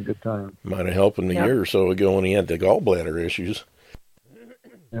 He's having a good time. Might have helped him a year or so ago when he had the gallbladder issues.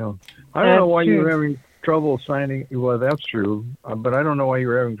 Yeah. I don't know why you were having trouble signing. Well, that's true. But I don't know why you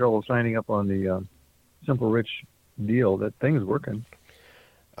were having trouble signing up on the Simple Rich deal. That thing's working.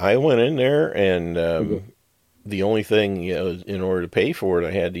 I went in there, and the only thing, in order to pay for it,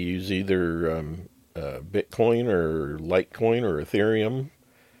 I had to use either Bitcoin or Litecoin or Ethereum,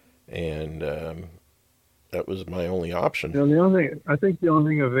 and that was my only option. I think the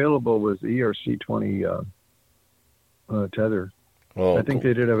only thing available was ERC20 Tether. Well, I think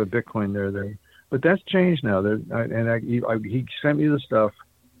they did have a Bitcoin there, but that's changed now. He sent me the stuff.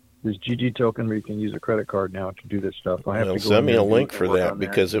 This GG token where you can use a credit card now to do this stuff. I have to go send me a link for that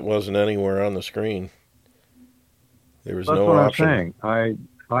because it wasn't anywhere on the screen. There was no option. That's what I'm saying.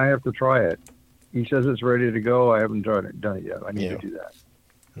 I have to try it. He says it's ready to go. I haven't done it yet. I need to do that.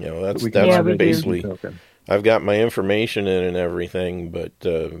 That's basically. I've got my information in and everything, but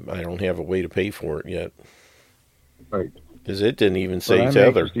I don't have a way to pay for it yet. Right. Because it didn't even say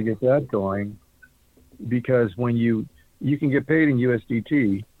Tether. To get that going, because when you can get paid in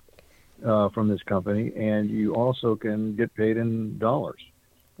USDT from this company, and you also can get paid in dollars.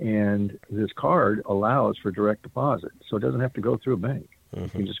 And this card allows for direct deposit, so it doesn't have to go through a bank. Mm-hmm. You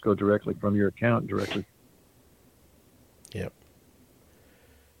can just go directly from your account directly. Yep.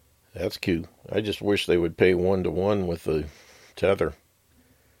 That's cute. I just wish they would pay 1-to-1 with the Tether.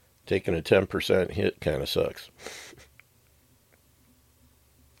 Taking a 10% hit kind of sucks.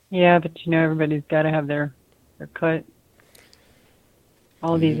 Yeah, but everybody's got to have their cut.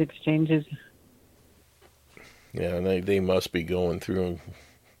 All these exchanges. Yeah, and they must be going through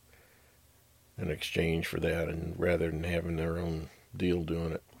an exchange for that, and rather than having their own deal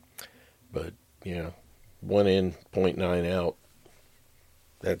doing it. But 1 in, 0.9 out.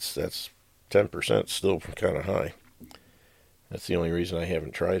 That's 10% still kind of high. That's the only reason I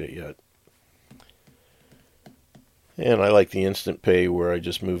haven't tried it yet. And I like the instant pay where I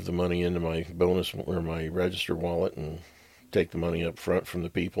just move the money into my bonus or my register wallet and take the money up front from the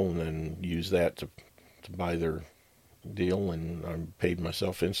people and then use that to buy their deal, and I'm paid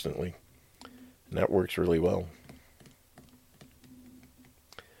myself instantly. And that works really well.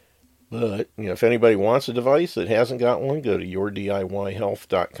 But, if anybody wants a device that hasn't got one, go to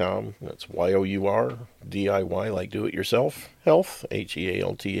yourdiyhealth.com. That's YOUR, DIY, like do it yourself, health,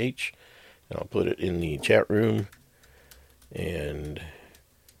 HEALTH. And I'll put it in the chat room. And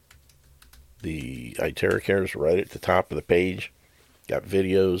the iTeraCare is right at the top of the page. Got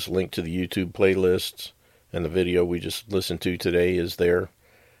videos, linked to the YouTube playlists, and the video we just listened to today is there.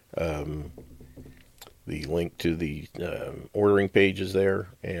 The link to the ordering page is there,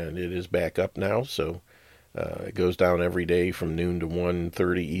 and it is back up now. So it goes down every day from noon to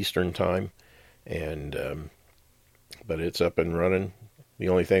 1:30 Eastern time, and but it's up and running. The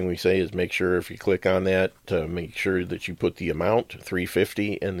only thing we say is make sure if you click on that, make sure that you put the amount,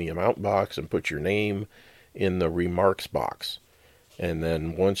 $350, in the amount box and put your name in the remarks box. And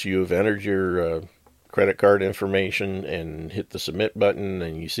then once you've entered your credit card information and hit the submit button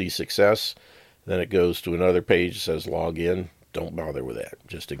and you see success, then it goes to another page that says log in. Don't bother with that.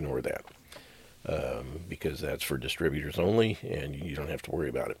 Just ignore that. Because that's for distributors only and you don't have to worry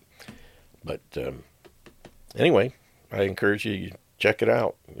about it. But anyway, I encourage you check it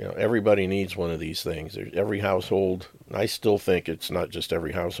out. Everybody needs one of these things. There's every household. I still think it's not just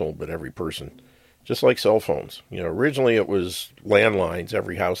every household, but every person. Just like cell phones. Originally it was landlines.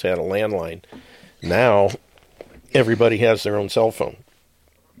 Every house had a landline. Now, everybody has their own cell phone.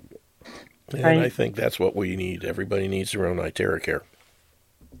 And I think that's what we need. Everybody needs their own iTeraCare.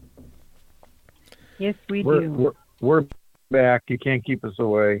 Yes, do. We're back. You can't keep us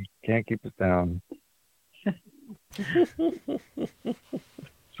away. Can't keep us down.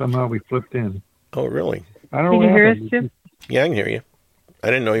 Somehow we flipped in. Oh, really? I don't Can know you what hear us, happened. Jim? Yeah, I can hear you. I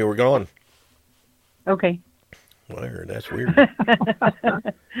didn't know you were gone. Okay. Well, that's weird.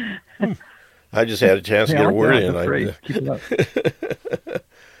 I just had a chance to Yeah, get a like word that. in. That's great. Keep it up.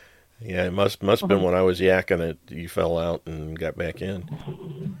 Yeah, it must have been when I was yakking that you fell out and got back in.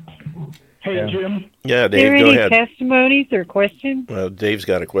 Hey, Yeah. Jim. Yeah, Are Dave, there go any ahead. testimonies or questions? Well, Dave's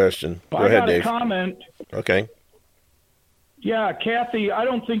got a question. Go I ahead, got a Dave. comment. Okay. Yeah, Cathie, I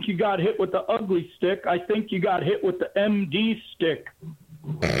don't think you got hit with the ugly stick. I think you got hit with the MD stick.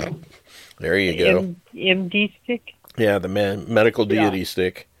 There you go. MD stick? Yeah, the medical deity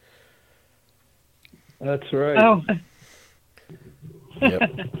stick. That's right. Oh,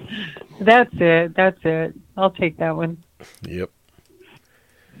 Yep. that's it. I'll take that one. Yep.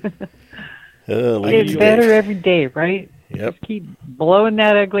 It's better every day, right? Yep. Just keep blowing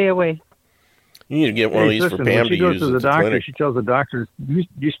that ugly away. You need to get one of these for listen, Pam when to she goes use to the at the doctor, clinic. she tells the doctor,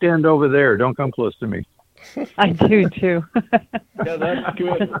 you stand over there. Don't come close to me. I do too. Yeah, that's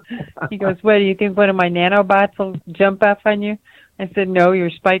good. He goes, "What do you think? One of my nanobots will jump off on you?" I said, "No, your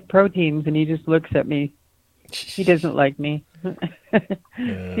spike proteins." And he just looks at me. He doesn't like me.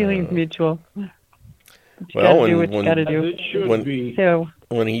 Feelings mutual. But you Well, gotta do what when- you gotta As do. it should When- be. So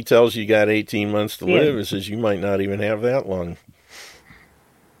When he tells you got 18 months to Yeah. live, it says you might not even have that long.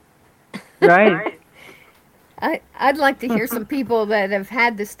 right. I'd like to hear some people that have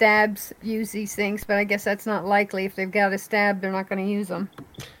had the stabs use these things, but I guess that's not likely. If they've got a stab, they're not going to use them.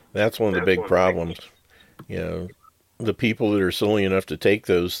 That's one of the big problems. You know, the people that are silly enough to take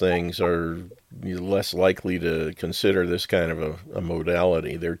those things are less likely to consider this kind of a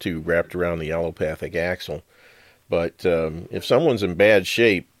modality. They're too wrapped around the allopathic axle. But if someone's in bad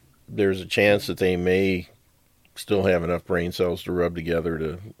shape, there's a chance that they may still have enough brain cells to rub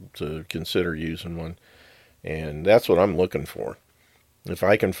together to consider using one. And that's what I'm looking for. If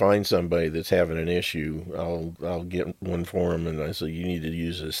I can find somebody that's having an issue, I'll get one for them, and I say, you need to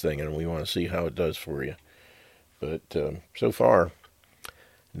use this thing, and we want to see how it does for you. But so far,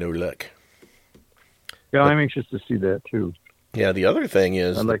 no luck. Yeah, I'm anxious to see that too. Yeah, the other thing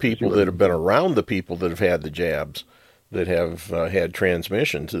is I'd the like to see people what that it have been around the people that have had the jabs, that have had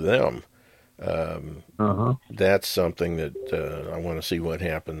transmission to them. That's something that I want to see what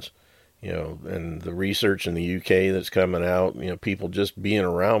happens. You know, and the research in the UK that's coming out, you know, people just being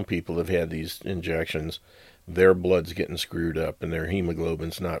around people that have had these injections, their blood's getting screwed up and their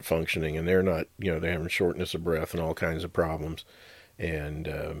hemoglobin's not functioning, and they're not, you know, they're having shortness of breath and all kinds of problems.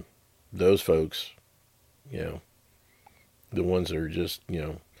 And those folks, you know, the ones that are just, you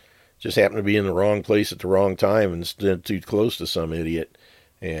know, just happen to be in the wrong place at the wrong time and stood too close to some idiot,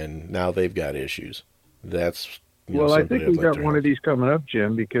 and now they've got issues. That's Well, I think we got one of these coming up,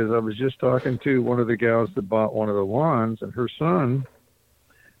 Jim, because I was just talking to one of the gals that bought one of the wands, and her son,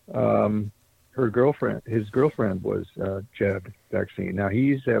 his girlfriend was jabbed vaccine. Now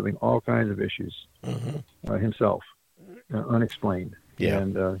he's having all kinds of issues himself, unexplained. Yeah.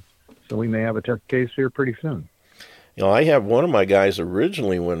 And so we may have a test case here pretty soon. You know, I have one of my guys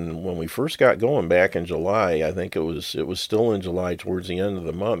originally when we first got going back in July. I think it was still in July towards the end of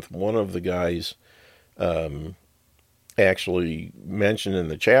the month. One of the guys actually mentioned in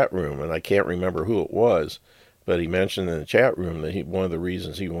the chat room, and I can't remember who it was, but he mentioned in the chat room that one of the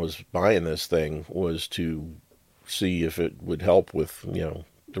reasons he was buying this thing was to see if it would help with, you know,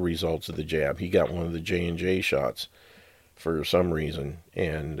 the results of the jab. He got one of the J&J shots for some reason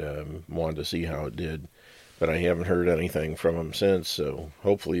and wanted to see how it did. But I haven't heard anything from him since, so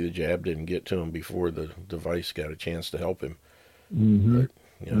hopefully the jab didn't get to him before the device got a chance to help him. But,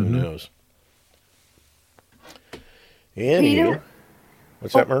 you know, who knows? Anyway,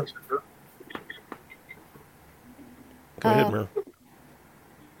 what's that, Mer? Go ahead, Mer.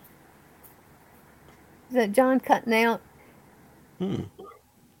 Is that John cutting out?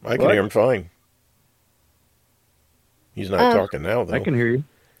 I can hear him fine. He's not talking now, though. I can hear you.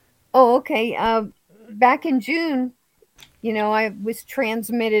 Oh, okay. Back in June, you know, I was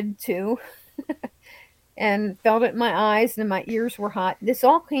transmitted to and felt it in my eyes and my ears were hot. This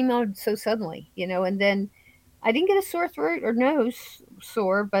all came out so suddenly, you know, and then I didn't get a sore throat or nose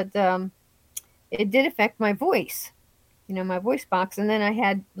sore, but it did affect my voice, you know, my voice box. And then I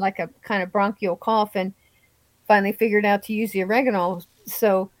had like a kind of bronchial cough and finally figured out to use the oregano.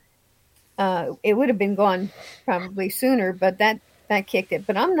 So it would have been gone probably sooner, but that kicked it.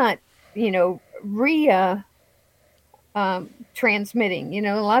 But I'm not, you know, transmitting. You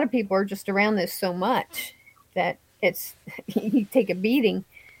know, a lot of people are just around this so much that it's you take a beating.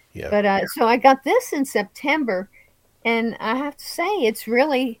 Yeah. But so I got this in September, and I have to say it's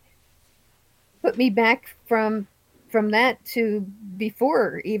really put me back from from that to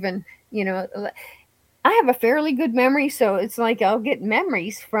before even, I have a fairly good memory, so it's like I'll get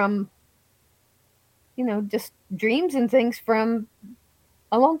memories from, just dreams and things from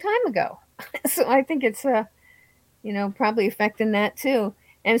a long time ago. So I think it's, probably affecting that too.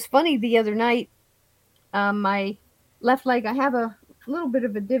 And it's funny, the other night, my left leg, I have a little bit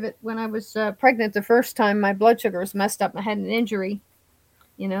of a divot. When I was pregnant the first time, my blood sugar was messed up. I had an injury,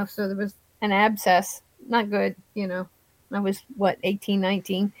 so there was an abscess. Not good, I was, 18,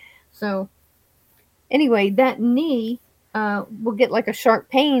 19. So anyway, that knee will get like a sharp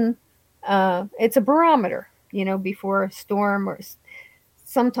pain. It's a barometer, before a storm, or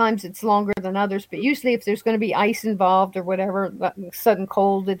sometimes it's longer than others. But usually if there's going to be ice involved or whatever, sudden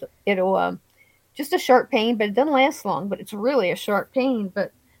cold, it'll just a sharp pain, but it doesn't last long. But it's really a sharp pain.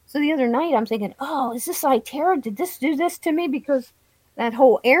 But so the other night I'm thinking, oh, is this iTera? Did this do this to me? Because that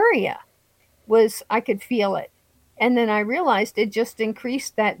whole area I could feel it. And then I realized it just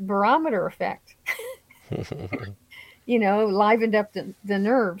increased that barometer effect. Livened up the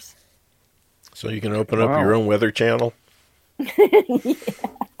nerves. So you can open up your own weather channel? Yeah.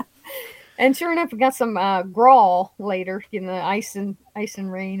 And sure enough, we got some grawl later, ice and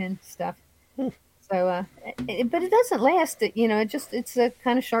rain and stuff. So, but it doesn't last. It's a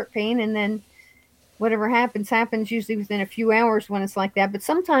kind of sharp pain, and then whatever happens usually within a few hours when it's like that. But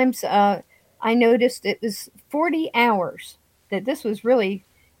sometimes I noticed it was 40 hours that this was really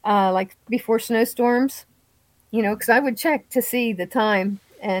like before snowstorms, because I would check to see the time,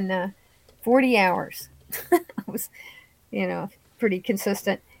 and 40 hours was, pretty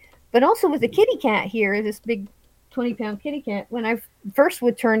consistent. But also with the kitty cat here, this big 20-pound kitty cat, when I first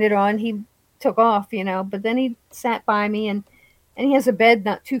would turn it on, he took off, but then he sat by me, and he has a bed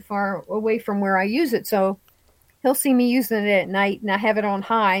not too far away from where I use it. So he'll see me using it at night, and I have it on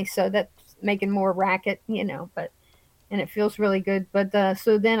high. So that's making more racket, and it feels really good. But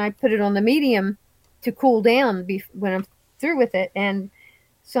so then I put it on the medium to cool down when I'm through with it. And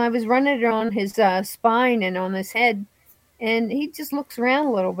so I was running it on his spine and on his head, and he just looks around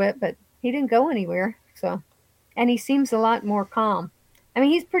a little bit, but he didn't go anywhere. So, and he seems a lot more calm. I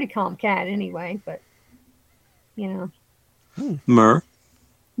mean, he's a pretty calm cat anyway, but, Myrrh?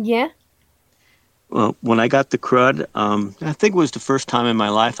 Yeah? Well, when I got the crud, I think it was the first time in my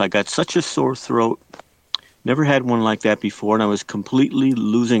life I got such a sore throat. Never had one like that before, and I was completely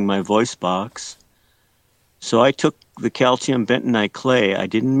losing my voice box. So I took the calcium bentonite clay. I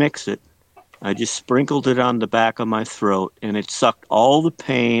didn't mix it. I just sprinkled it on the back of my throat, and it sucked all the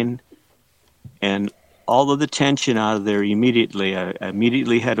pain and all of the tension out of there immediately. I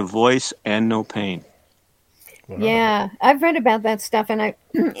immediately had a voice and no pain. Wow. Yeah, I've read about that stuff, and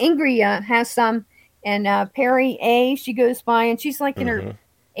Ingrid has some, and Perry A, she goes by, and she's like in her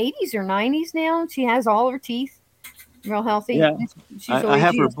 80s or 90s now. She has all her teeth, real healthy. Yeah, I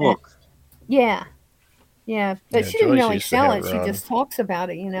have her book. Yeah, but she didn't really sell it. She just talks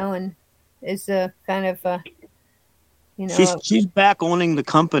about it, and is kind of, She's back owning the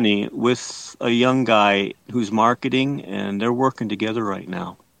company with a young guy who's marketing, and they're working together right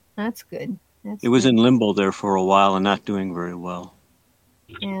now. That's good. It was in limbo there for a while and not doing very well.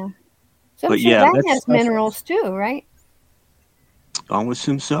 Yeah. So I'm sure that has minerals too, right? I would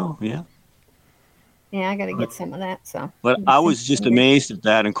assume so, yeah. Yeah, I got to get some of that. So. But I was just amazed at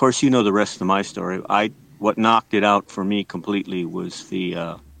that. And of course, the rest of my story. What knocked it out for me completely was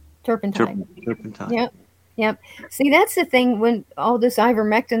the turpentine. Turpentine. Yep. See, that's the thing when all this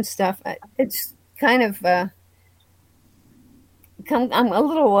ivermectin stuff. It's kind of. I'm a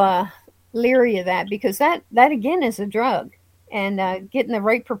little leery of that, because that again is a drug, and getting the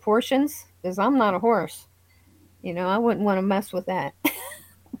right proportions. Because I'm not a horse, I wouldn't want to mess with that.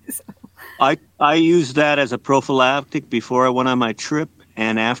 So. I used that as a prophylactic before I went on my trip,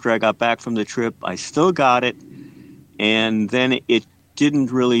 and after I got back from the trip, I still got it, and then it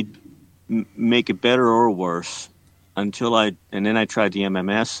didn't really make it better or worse and then I tried the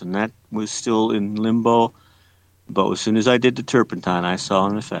MMS, and that was still in limbo. But as soon as I did the turpentine, I saw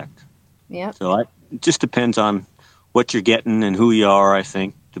an effect. Yeah. So it just depends on what you're getting and who you are, I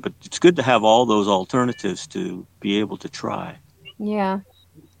think. But it's good to have all those alternatives to be able to try. Yeah.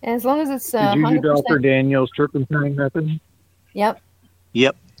 As long as it's Did you 100%. do Dr. Daniel's turpentine method? Yep,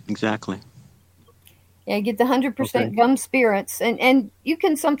 exactly. Yeah, get the 100% gum spirits, and you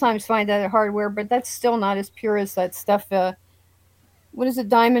can sometimes find that at hardware, but that's still not as pure as that stuff. What is it,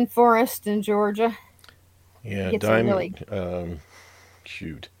 Diamond Forest in Georgia? Yeah, Diamond.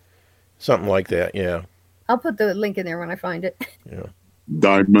 Something like that. Yeah. I'll put the link in there when I find it. Yeah.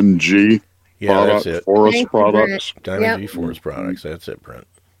 Diamond G. Yeah, that's it. Forest Products. Diamond G Forest Products. That's it, Brent.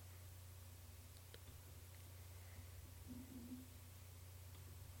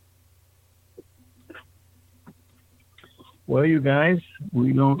 Well, you guys,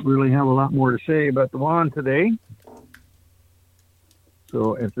 we don't really have a lot more to say about the wand today.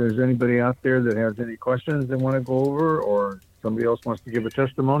 So if there's anybody out there that has any questions they want to go over, or somebody else wants to give a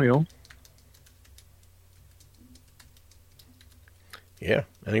testimonial. Yeah,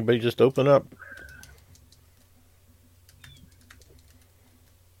 anybody just open up.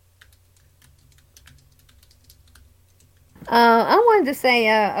 I wanted to say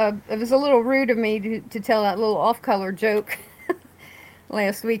it was a little rude of me to tell that little off-color joke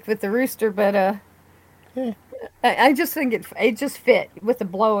last week with the rooster, but I just think it just fit with the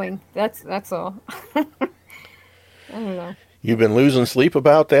blowing. That's all. I don't know. You've been losing sleep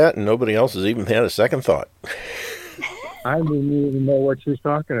about that, and nobody else has even had a second thought. I didn't even know what she's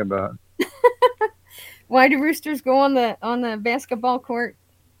talking about. Why do roosters go on the basketball court?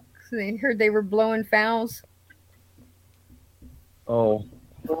 So they heard they were blowing fouls. Oh.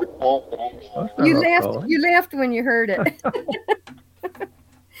 You laughed when you heard it.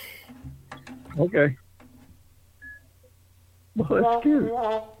 Okay. Well, that's cute.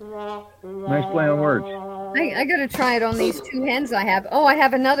 Nice play on words. I got to try it on these two hens I have. Oh, I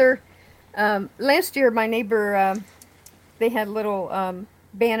have another. Last year, my neighbor, they had a little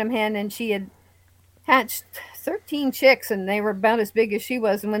Bantam hen, and she had hatched 13 chicks, and they were about as big as she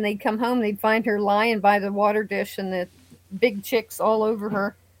was. And when they'd come home, they'd find her lying by the water dish, and the big chicks all over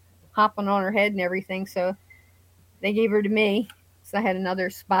her, hopping on her head and everything. So they gave her to me. So I had another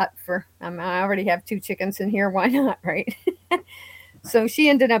spot for, I already have 2 chickens in here. Why not, right? So she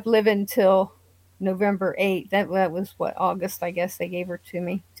ended up living till November 8th. That was what, August, I guess they gave her to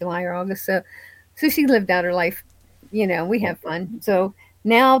me, July or August. So she lived out her life. You know, we have fun. So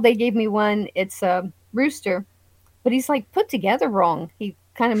now they gave me one. It's a rooster, but he's like put together wrong. He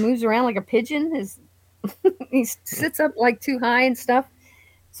kind of moves around like a pigeon. He sits up like too high and stuff.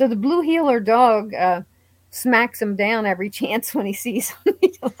 So the blue heeler dog smacks him down every chance when he sees him. He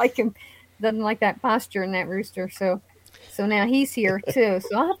doesn't like that posture in that rooster. So now he's here too.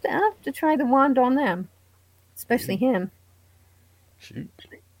 So I'll have to try the wand on them, especially him. Shoot,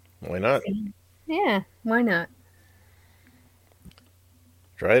 why not? Yeah, why not?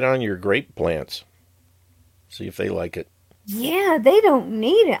 Try it on your grape plants. See if they like it. Yeah, they don't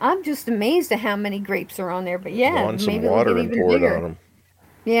need it. I'm just amazed at how many grapes are on there. But yeah, Want some maybe water they'll and get even pour bigger. it on them.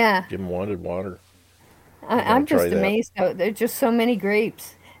 Yeah. Give them wanted water. I'm just amazed, though. There's just so many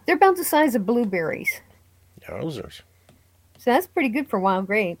grapes. They're about the size of blueberries. Yowzers. So that's pretty good for wild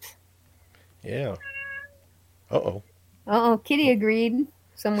grapes. Yeah. Uh-oh. Kitty agreed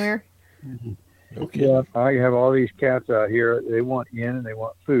somewhere. Okay. Yeah, I have all these cats out here. They want in and they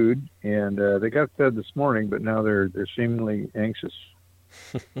want food, and they got fed this morning, but now they're seemingly anxious.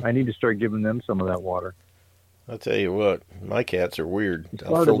 I need to start giving them some of that water. I'll tell you what, my cats are weird. It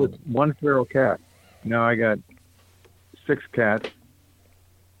started with one feral cat. Now I got 6 cats.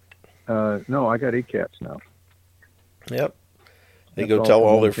 No, I got 8 cats now. Yep. They That's go all tell from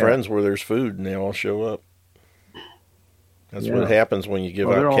all one their cat. friends where there's food, and they all show up. That's Yeah. what happens when you give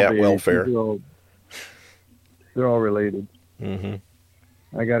Well, out they're cat all babies. welfare. They're all related.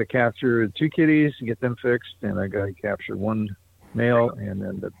 Mm-hmm. I got to capture 2 kitties and get them fixed, and I got to capture 1 male, and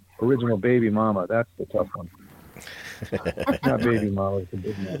then the original baby mama. That's the tough one. Not baby mama, it's the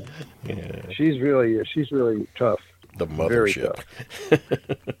big mama. Yeah. She's really tough. The Very mothership. tough.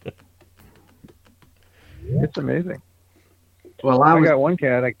 It's amazing. Well, I got 1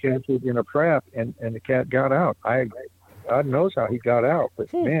 cat I captured in a trap, and the cat got out. God knows how he got out,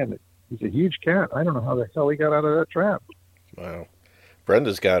 but man, he's a huge cat. I don't know how the hell he got out of that trap. Wow.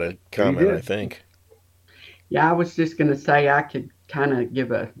 Brenda's got a comment, I think. Yeah, I was just going to say I could kind of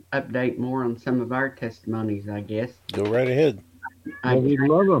give a update more on some of our testimonies, I guess. Go right ahead. Well, we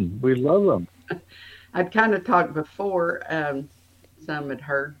love them. We love them. I'd kind of talked before, some had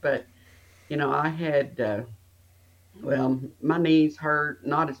heard, but, you know, I had, my knees hurt,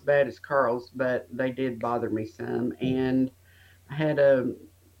 not as bad as Carl's, but they did bother me some. And I had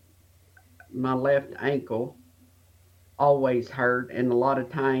my left ankle always hurt. And a lot of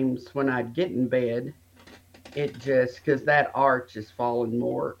times when I'd get in bed, it just, because that arch is falling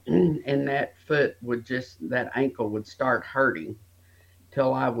more, and that that ankle would start hurting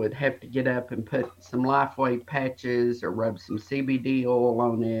till I would have to get up and put some LifeWave patches or rub some CBD oil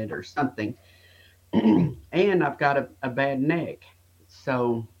on it or something. And I've got a bad neck,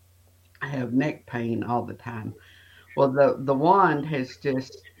 so I have neck pain all the time. Well, the wand has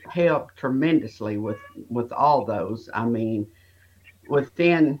just helped tremendously with all those. I mean,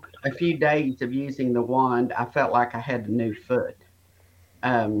 within a few days of using the wand, I felt like I had a new foot.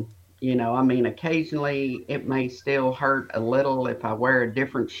 You know, I mean, occasionally it may still hurt a little if I wear a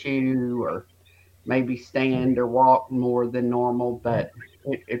different shoe or maybe stand or walk more than normal, but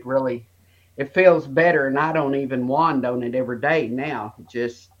it really, it feels better. And I don't even wand on it every day now,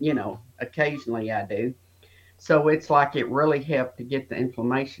 just, occasionally I do. So it's like it really helped to get the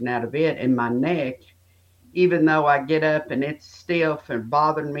inflammation out of it. And my neck, even though I get up and it's stiff and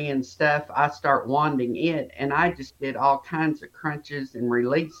bothering me and stuff, I start wanding it, and I just get all kinds of crunches and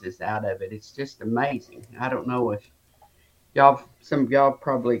releases out of it. It's just amazing. I don't know if some of y'all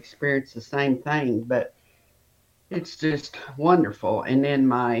probably experience the same thing, but it's just wonderful. And then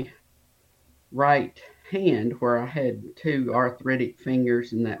my right hand, where I had two arthritic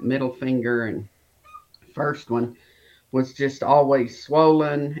fingers, and that middle finger and first one was just always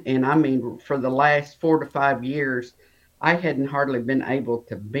swollen. And I mean, for the last 4 to 5 years, I hadn't hardly been able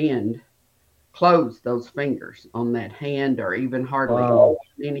to close those fingers on that hand, or even hardly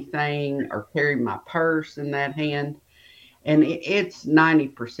anything, or carry my purse in that hand. And it's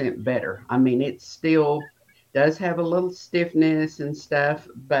 90% better. I mean, it still does have a little stiffness and stuff,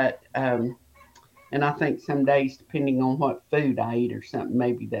 but, and I think some days, depending on what food I eat or something,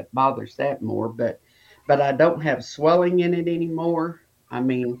 maybe that bothers that more, but I don't have swelling in it anymore. I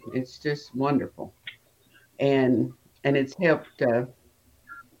mean, it's just wonderful. And it's helped,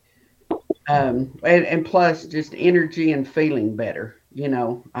 and plus just energy and feeling better.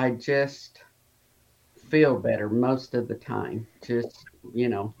 I just feel better most of the time, just,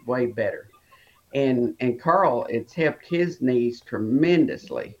 way better. And Carl, it's helped his knees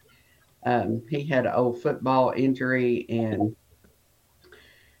tremendously. He had an old football injury and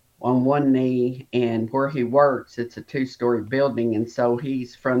on one knee, and where he works, it's a 2-story building. And so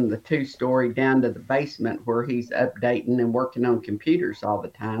he's from the 2-story down to the basement, where he's updating and working on computers all the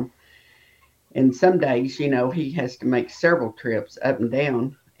time. And some days, he has to make several trips up and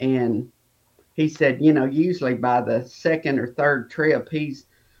down. And he said, usually by the second or third trip, he's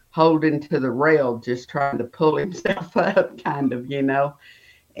holding to the rail, just trying to pull himself up, kind of.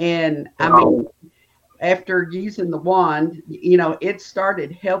 And I mean, after using the wand, it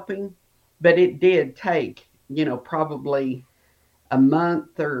started helping, but it did take, probably a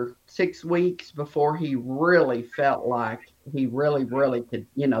month or 6 weeks before he really felt like he really, really could,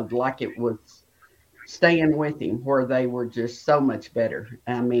 like it was staying with him, where they were just so much better.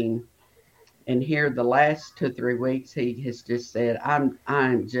 I mean, and here the last 2-3 weeks, he has just said,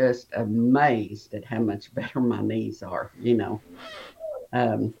 I'm just amazed at how much better my knees are,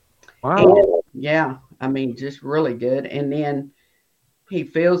 Wow. And, yeah, I mean, just really good. And then he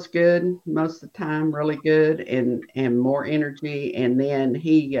feels good most of the time, really good, and more energy. And then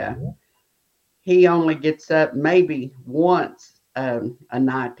he only gets up maybe once a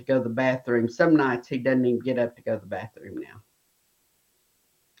night to go to the bathroom. Some nights he doesn't even get up to go to the bathroom now.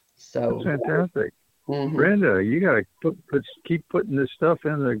 So that's fantastic. Mm-hmm. Brenda, you got to keep putting this stuff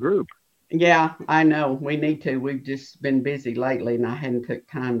in the group. Yeah, I know. We need to. We've just been busy lately, and I hadn't took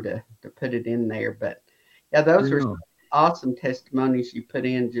time to put it in there. But yeah, those were awesome testimonies you put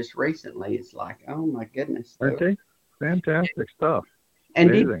in just recently. It's like, oh my goodness. Okay. Fantastic stuff. And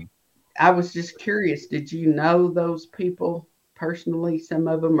amazing. I was just curious, did you know those people personally, some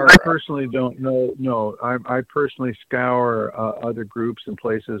of them? I personally don't know. No, I personally scour other groups and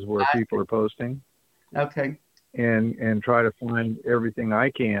places where people are posting. Okay. And try to find everything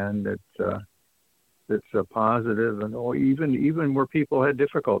I can that's positive, and even where people had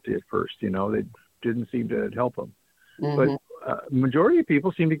difficulty at first, they didn't seem to help them. Mm-hmm. But majority of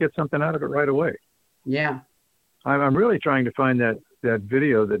people seem to get something out of it right away. Yeah. I'm really trying to find that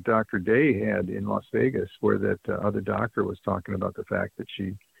video that Dr. Day had in Las Vegas, where that other doctor was talking about the fact that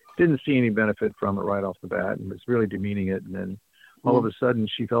she didn't see any benefit from it right off the bat and was really demeaning it, and then all of a sudden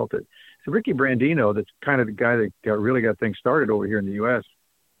she felt it. So Ricky Brandino, that's kind of the guy that really got things started over here in the U.S.,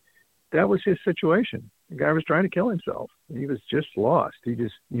 that was his situation. The guy was trying to kill himself. He was just lost. He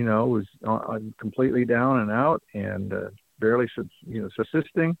just, was completely down and out, and barely,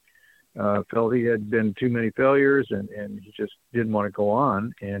 subsisting. Felt he had been too many failures, and he just didn't want to go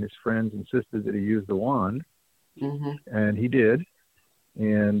on. And his friends insisted that he use the wand, and he did.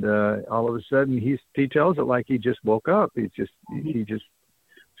 And all of a sudden, he tells it like he just woke up. He just was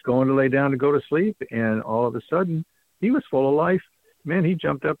going to lay down to go to sleep, and all of a sudden, he was full of life. Man, he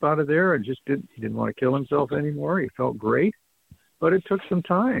jumped up out of there and just didn't want to kill himself anymore. He felt great, but it took some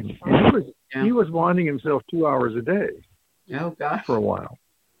time. And he was wanding himself 2 hours a day. Oh gosh. For a while.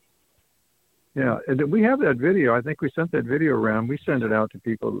 Yeah, and we have that video. I think we sent that video around. We send it out to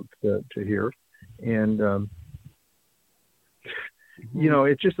people to hear, and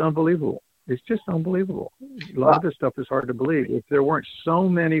it's just unbelievable. It's just unbelievable. A lot of this stuff is hard to believe. If there weren't so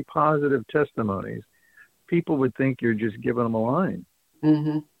many positive testimonies, people would think you're just giving them a line.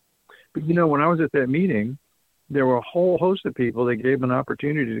 Mm-hmm. But when I was at that meeting, there were a whole host of people that gave an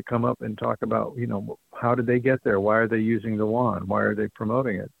opportunity to come up and talk about, how did they get there? Why are they using the wand? Why are they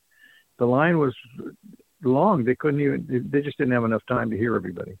promoting it? The line was long. They just didn't have enough time to hear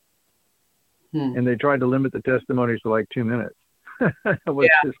everybody. And they tried to limit the testimonies to like 2 minutes.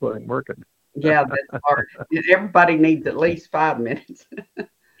 It just wasn't working. Yeah, that's hard. Everybody needs at least 5 minutes.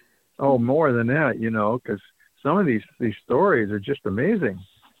 Oh, more than that, because some of these stories are just amazing.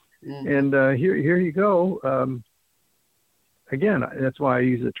 And here you go. Again, that's why I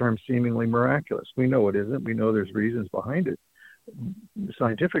use the term seemingly miraculous. We know it isn't. We know there's reasons behind it,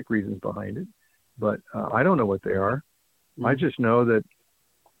 scientific reasons behind it, but I don't know what they are. I just know that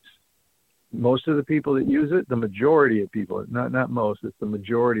most of the people that use it, the majority of people, not most, it's the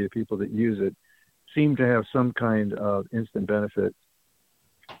majority of people that use it, seem to have some kind of instant benefit.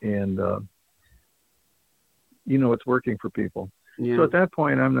 And, it's working for people. Yeah. So at that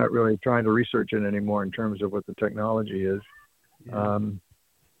point, I'm not really trying to research it anymore in terms of what the technology is. Yeah.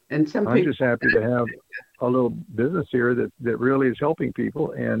 And I'm just happy to have a little business here that really is helping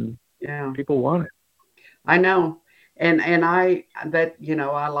people, and people want it. I know. And I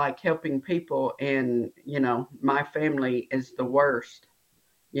like helping people, and, my family is the worst,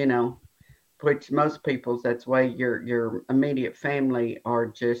 which most people's, that's why your immediate family are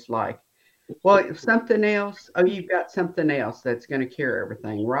just like, well, if something else, you've got something else that's going to cure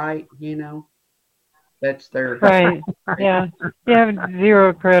everything, right? That's their... Right, yeah. You have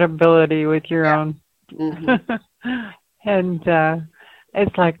zero credibility with your own. And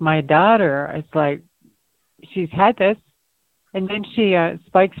it's like my daughter, it's like, she's had this, and then she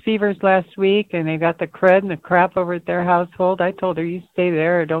spikes fevers last week, and they got the crud and the crap over at their household. I told her, you stay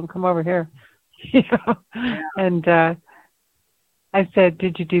there or don't come over here. And I said,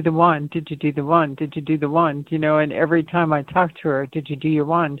 did you do the wand? Did you do the wand? Did you do the wand? And every time I talked to her, did you do your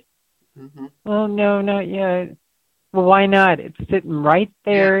wand? Well, no, not yet. Well, why not? It's sitting right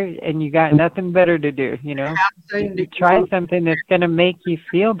there, and you got nothing better to do, You try something that's going to make you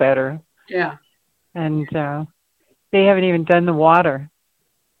feel better. Yeah. And they haven't even done the water.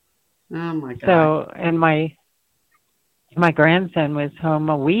 Oh, my God. So, and my grandson was home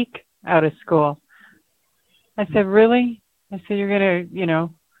a week out of school. I said, really? I said, you're going to,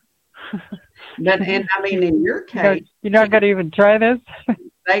 But, and I mean, in your case, you're not going to even try this?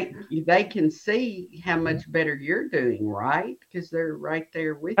 they can see how much better you're doing, right? Because they're right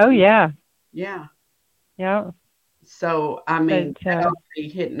there with you. Oh, yeah. Yeah. Yeah. So, I mean, that'll be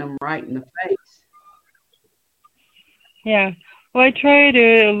hitting them right in the face. Yeah. Well, I tried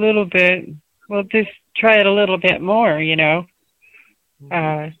it a little bit. Well, just try it a little bit more, It's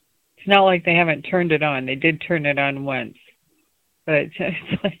not like they haven't turned it on. They did turn it on once. But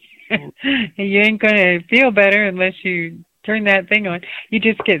it's like, you ain't going to feel better unless you turn that thing on. You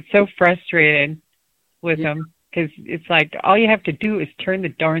just get so frustrated with them, because it's like all you have to do is turn the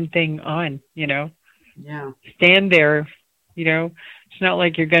darn thing on, Yeah. Stand there, It's not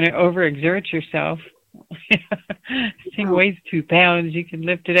like you're going to overexert yourself. This thing weighs 2 pounds. You can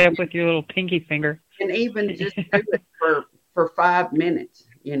lift it up with your little pinky finger. And even just do it for 5 minutes,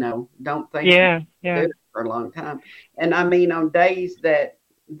 Don't think do it for a long time. And I mean, on days that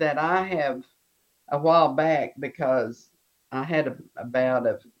I have a while back, because I had a bout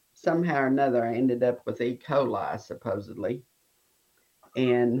of, somehow or another, I ended up with E. coli, supposedly,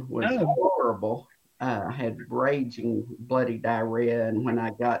 and was horrible. I had raging bloody diarrhea, and when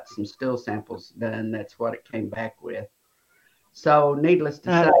I got some stool samples done, that's what it came back with. So, needless to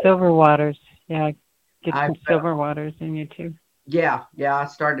say, silver waters. Yeah, get some silver waters in you too. Yeah, I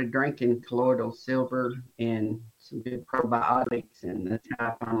started drinking colloidal silver and some good probiotics, and that's how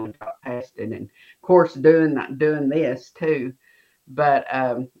I finally got past it. And of course, doing this too. But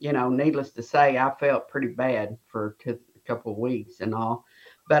needless to say, I felt pretty bad for a couple of weeks and all.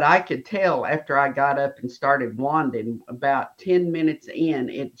 But I could tell after I got up and started wanding, about 10 minutes in,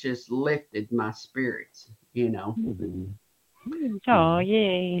 it just lifted my spirits, Oh,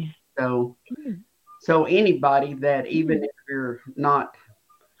 yay. So anybody that, even if you're not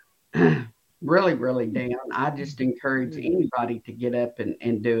really, really down, I just encourage anybody to get up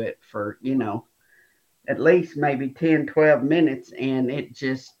and do it for, at least maybe 10, 12 minutes. And it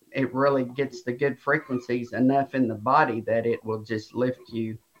really gets the good frequencies enough in the body that it will just lift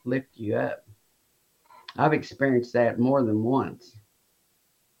you up. I've experienced that more than once.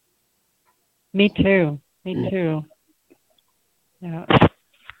 Me too. Yeah.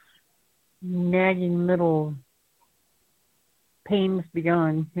 Nagging little pains be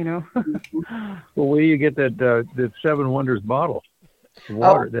gone, Well, where do you get that 7 Wonders bottle?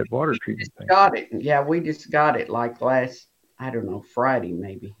 That water treatment thing. Got it. Yeah, we just got it like last I don't know, Friday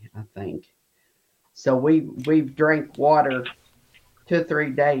maybe, I think. So we've drank water 2 or 3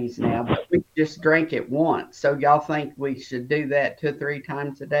 days now, but we just drank it once. So y'all think we should do that 2 or 3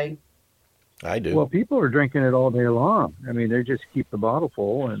 times a day? I do. Well, people are drinking it all day long. I mean, they just keep the bottle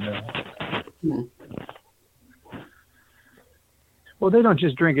full, and well, they don't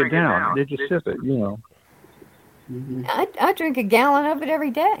just drink it down; they just sip it. You know. Mm-hmm. I drink a gallon of it every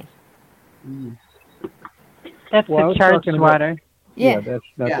day. Mm. That's the charged water. Yeah, that's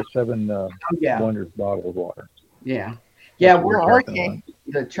the 7 yeah. Wonders bottle of water. Yeah. Yeah, That's we're what drinking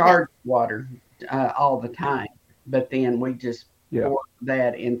the charged water all the time, but then we just pour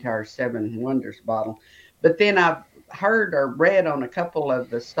that into our 7 Wonders bottle. But then I've heard or read on a couple of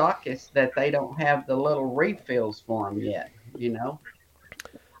the stockists that they don't have the little refills for them yet, you know.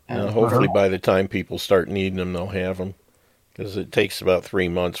 Hopefully by the time people start needing them, they'll have them, because it takes about 3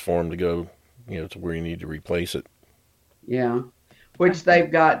 months for them to go, to where you need to replace it. Yeah. Which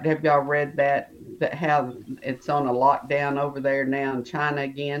they've got, have y'all read that how it's on a lockdown over there now in China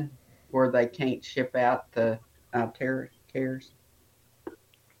again, where they can't ship out the iTeraCares?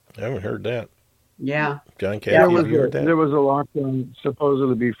 I haven't heard that. Yeah. John, Cathie, have you heard that? There was a lockdown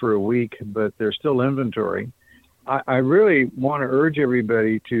supposedly be for a week, but there's still inventory. I really want to urge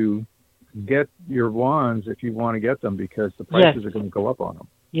everybody to get your wands if you want to get them, because the prices are going to go up on them.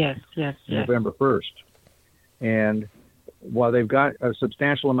 Yes. November 1st. And while they've got a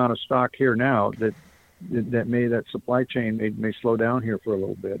substantial amount of stock here now, that supply chain may slow down here for a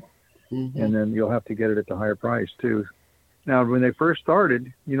little bit, and then you'll have to get it at the higher price too. Now, when they first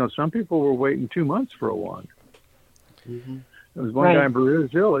started, some people were waiting 2 months for a wand. Mm-hmm. There was one guy in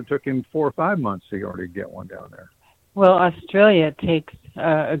Brazil. It took him 4 or 5 months to already get one down there. Well, Australia takes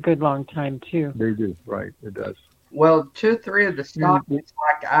a good long time too. They do, right? It does. Well, 2 or 3 of the stocks,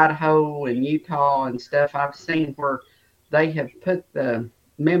 like Idaho and Utah and stuff, I've seen where they have put the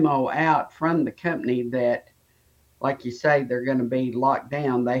memo out from the company that, like you say, they're going to be locked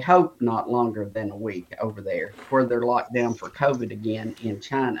down. They hope not longer than a week over there, where they're locked down for COVID again in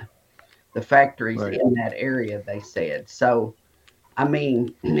China. The factories in that area, they said. So, I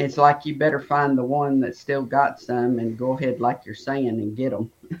mean, it's like you better find the one that's still got some and go ahead, like you're saying, and get them.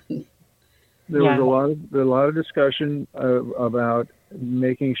 There was a lot of discussion about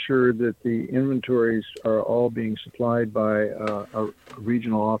making sure that the inventories are all being supplied by a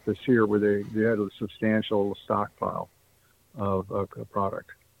regional office here, where they had a substantial stockpile of a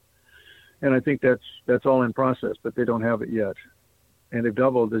product. And I think that's all in process, but they don't have it yet. And they've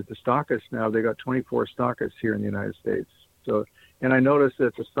doubled the stockists now. They got 24 stockists here in the United States. So, and I noticed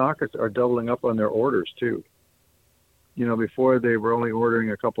that the stockists are doubling up on their orders too. Before they were only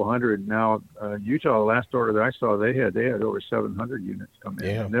ordering a couple hundred. Now, Utah, the last order that I saw, they had over 700 units come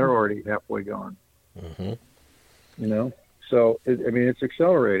in, and they're already halfway gone. Mm-hmm. So it's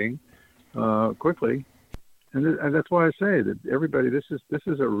accelerating quickly, and that's why I say that everybody, this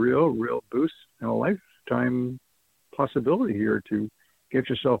is a real boost and a lifetime possibility here to get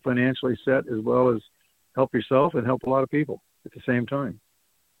yourself financially set, as well as help yourself and help a lot of people at the same time.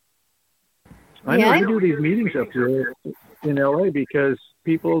 I know we do these meetings up here in LA because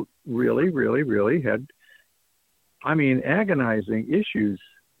people really had, agonizing issues.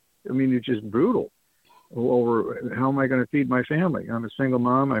 It's just brutal over how am I going to feed my family? I'm a single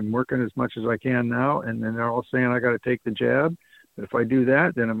mom. I'm working as much as I can now. And then they're all saying I got to take the jab. But if I do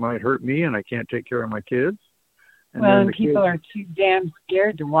that, then it might hurt me and I can't take care of my kids. And people are too damn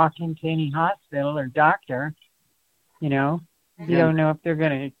scared to walk into any hospital or doctor. You don't know if they're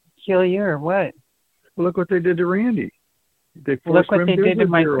going to kill you or what. Well, look what they did to Randy. Look what they did to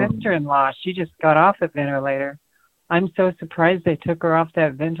my sister-in-law. She just got off a ventilator. I'm so surprised they took her off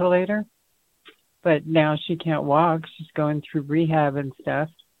that ventilator. But now she can't walk. She's going through rehab and stuff.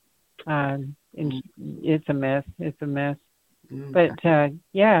 And it's a mess. It's a mess. But,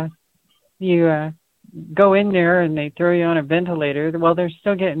 you go in there and they throw you on a ventilator. Well, they're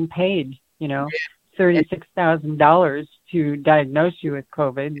still getting paid, $36,000 to diagnose you with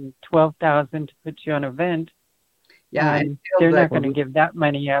COVID and $12,000 to put you on a vent. Yeah, they're not going to give that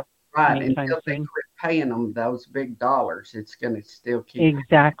money up. Right, until they quit paying them those big dollars, it's going to still keep.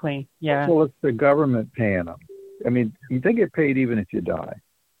 Exactly. Yeah. Well, it's the government paying them. They get paid even if you die.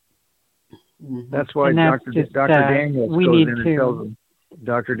 Mm-hmm. That's why Dr. Daniels goes in and tells them.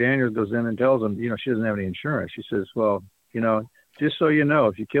 Dr. Daniels goes in and tells them, she doesn't have any insurance. She says, well, just so you know,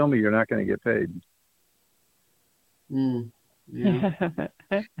 if you kill me, you're not going to get paid. Yeah.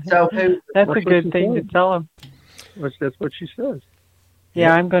 So that's a good thing to tell them. That's what she says.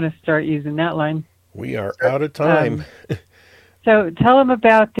 Yeah, I'm going to start using that line. We are out of time. So tell them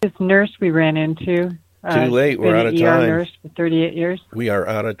about this nurse we ran into. Too late. We're out of been an ER time. nurse for 38 years. We are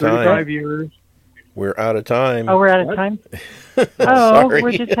out of time. 35 years. We're out of time. Oh, we're out of time? Sorry.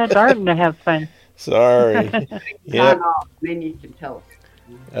 We're just starting to have fun. Sorry. Yep. Sign off, then you can tell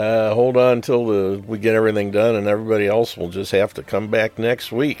us. Hold on until we get everything done, and everybody else will just have to come back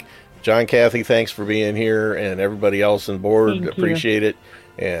next week. John, Cathie, thanks for being here, and everybody else on board. Thank you. Appreciate it.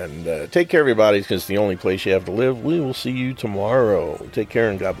 And take care, everybody, because it's the only place you have to live. We will see you tomorrow. Take care,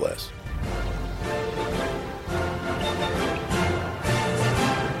 and God bless.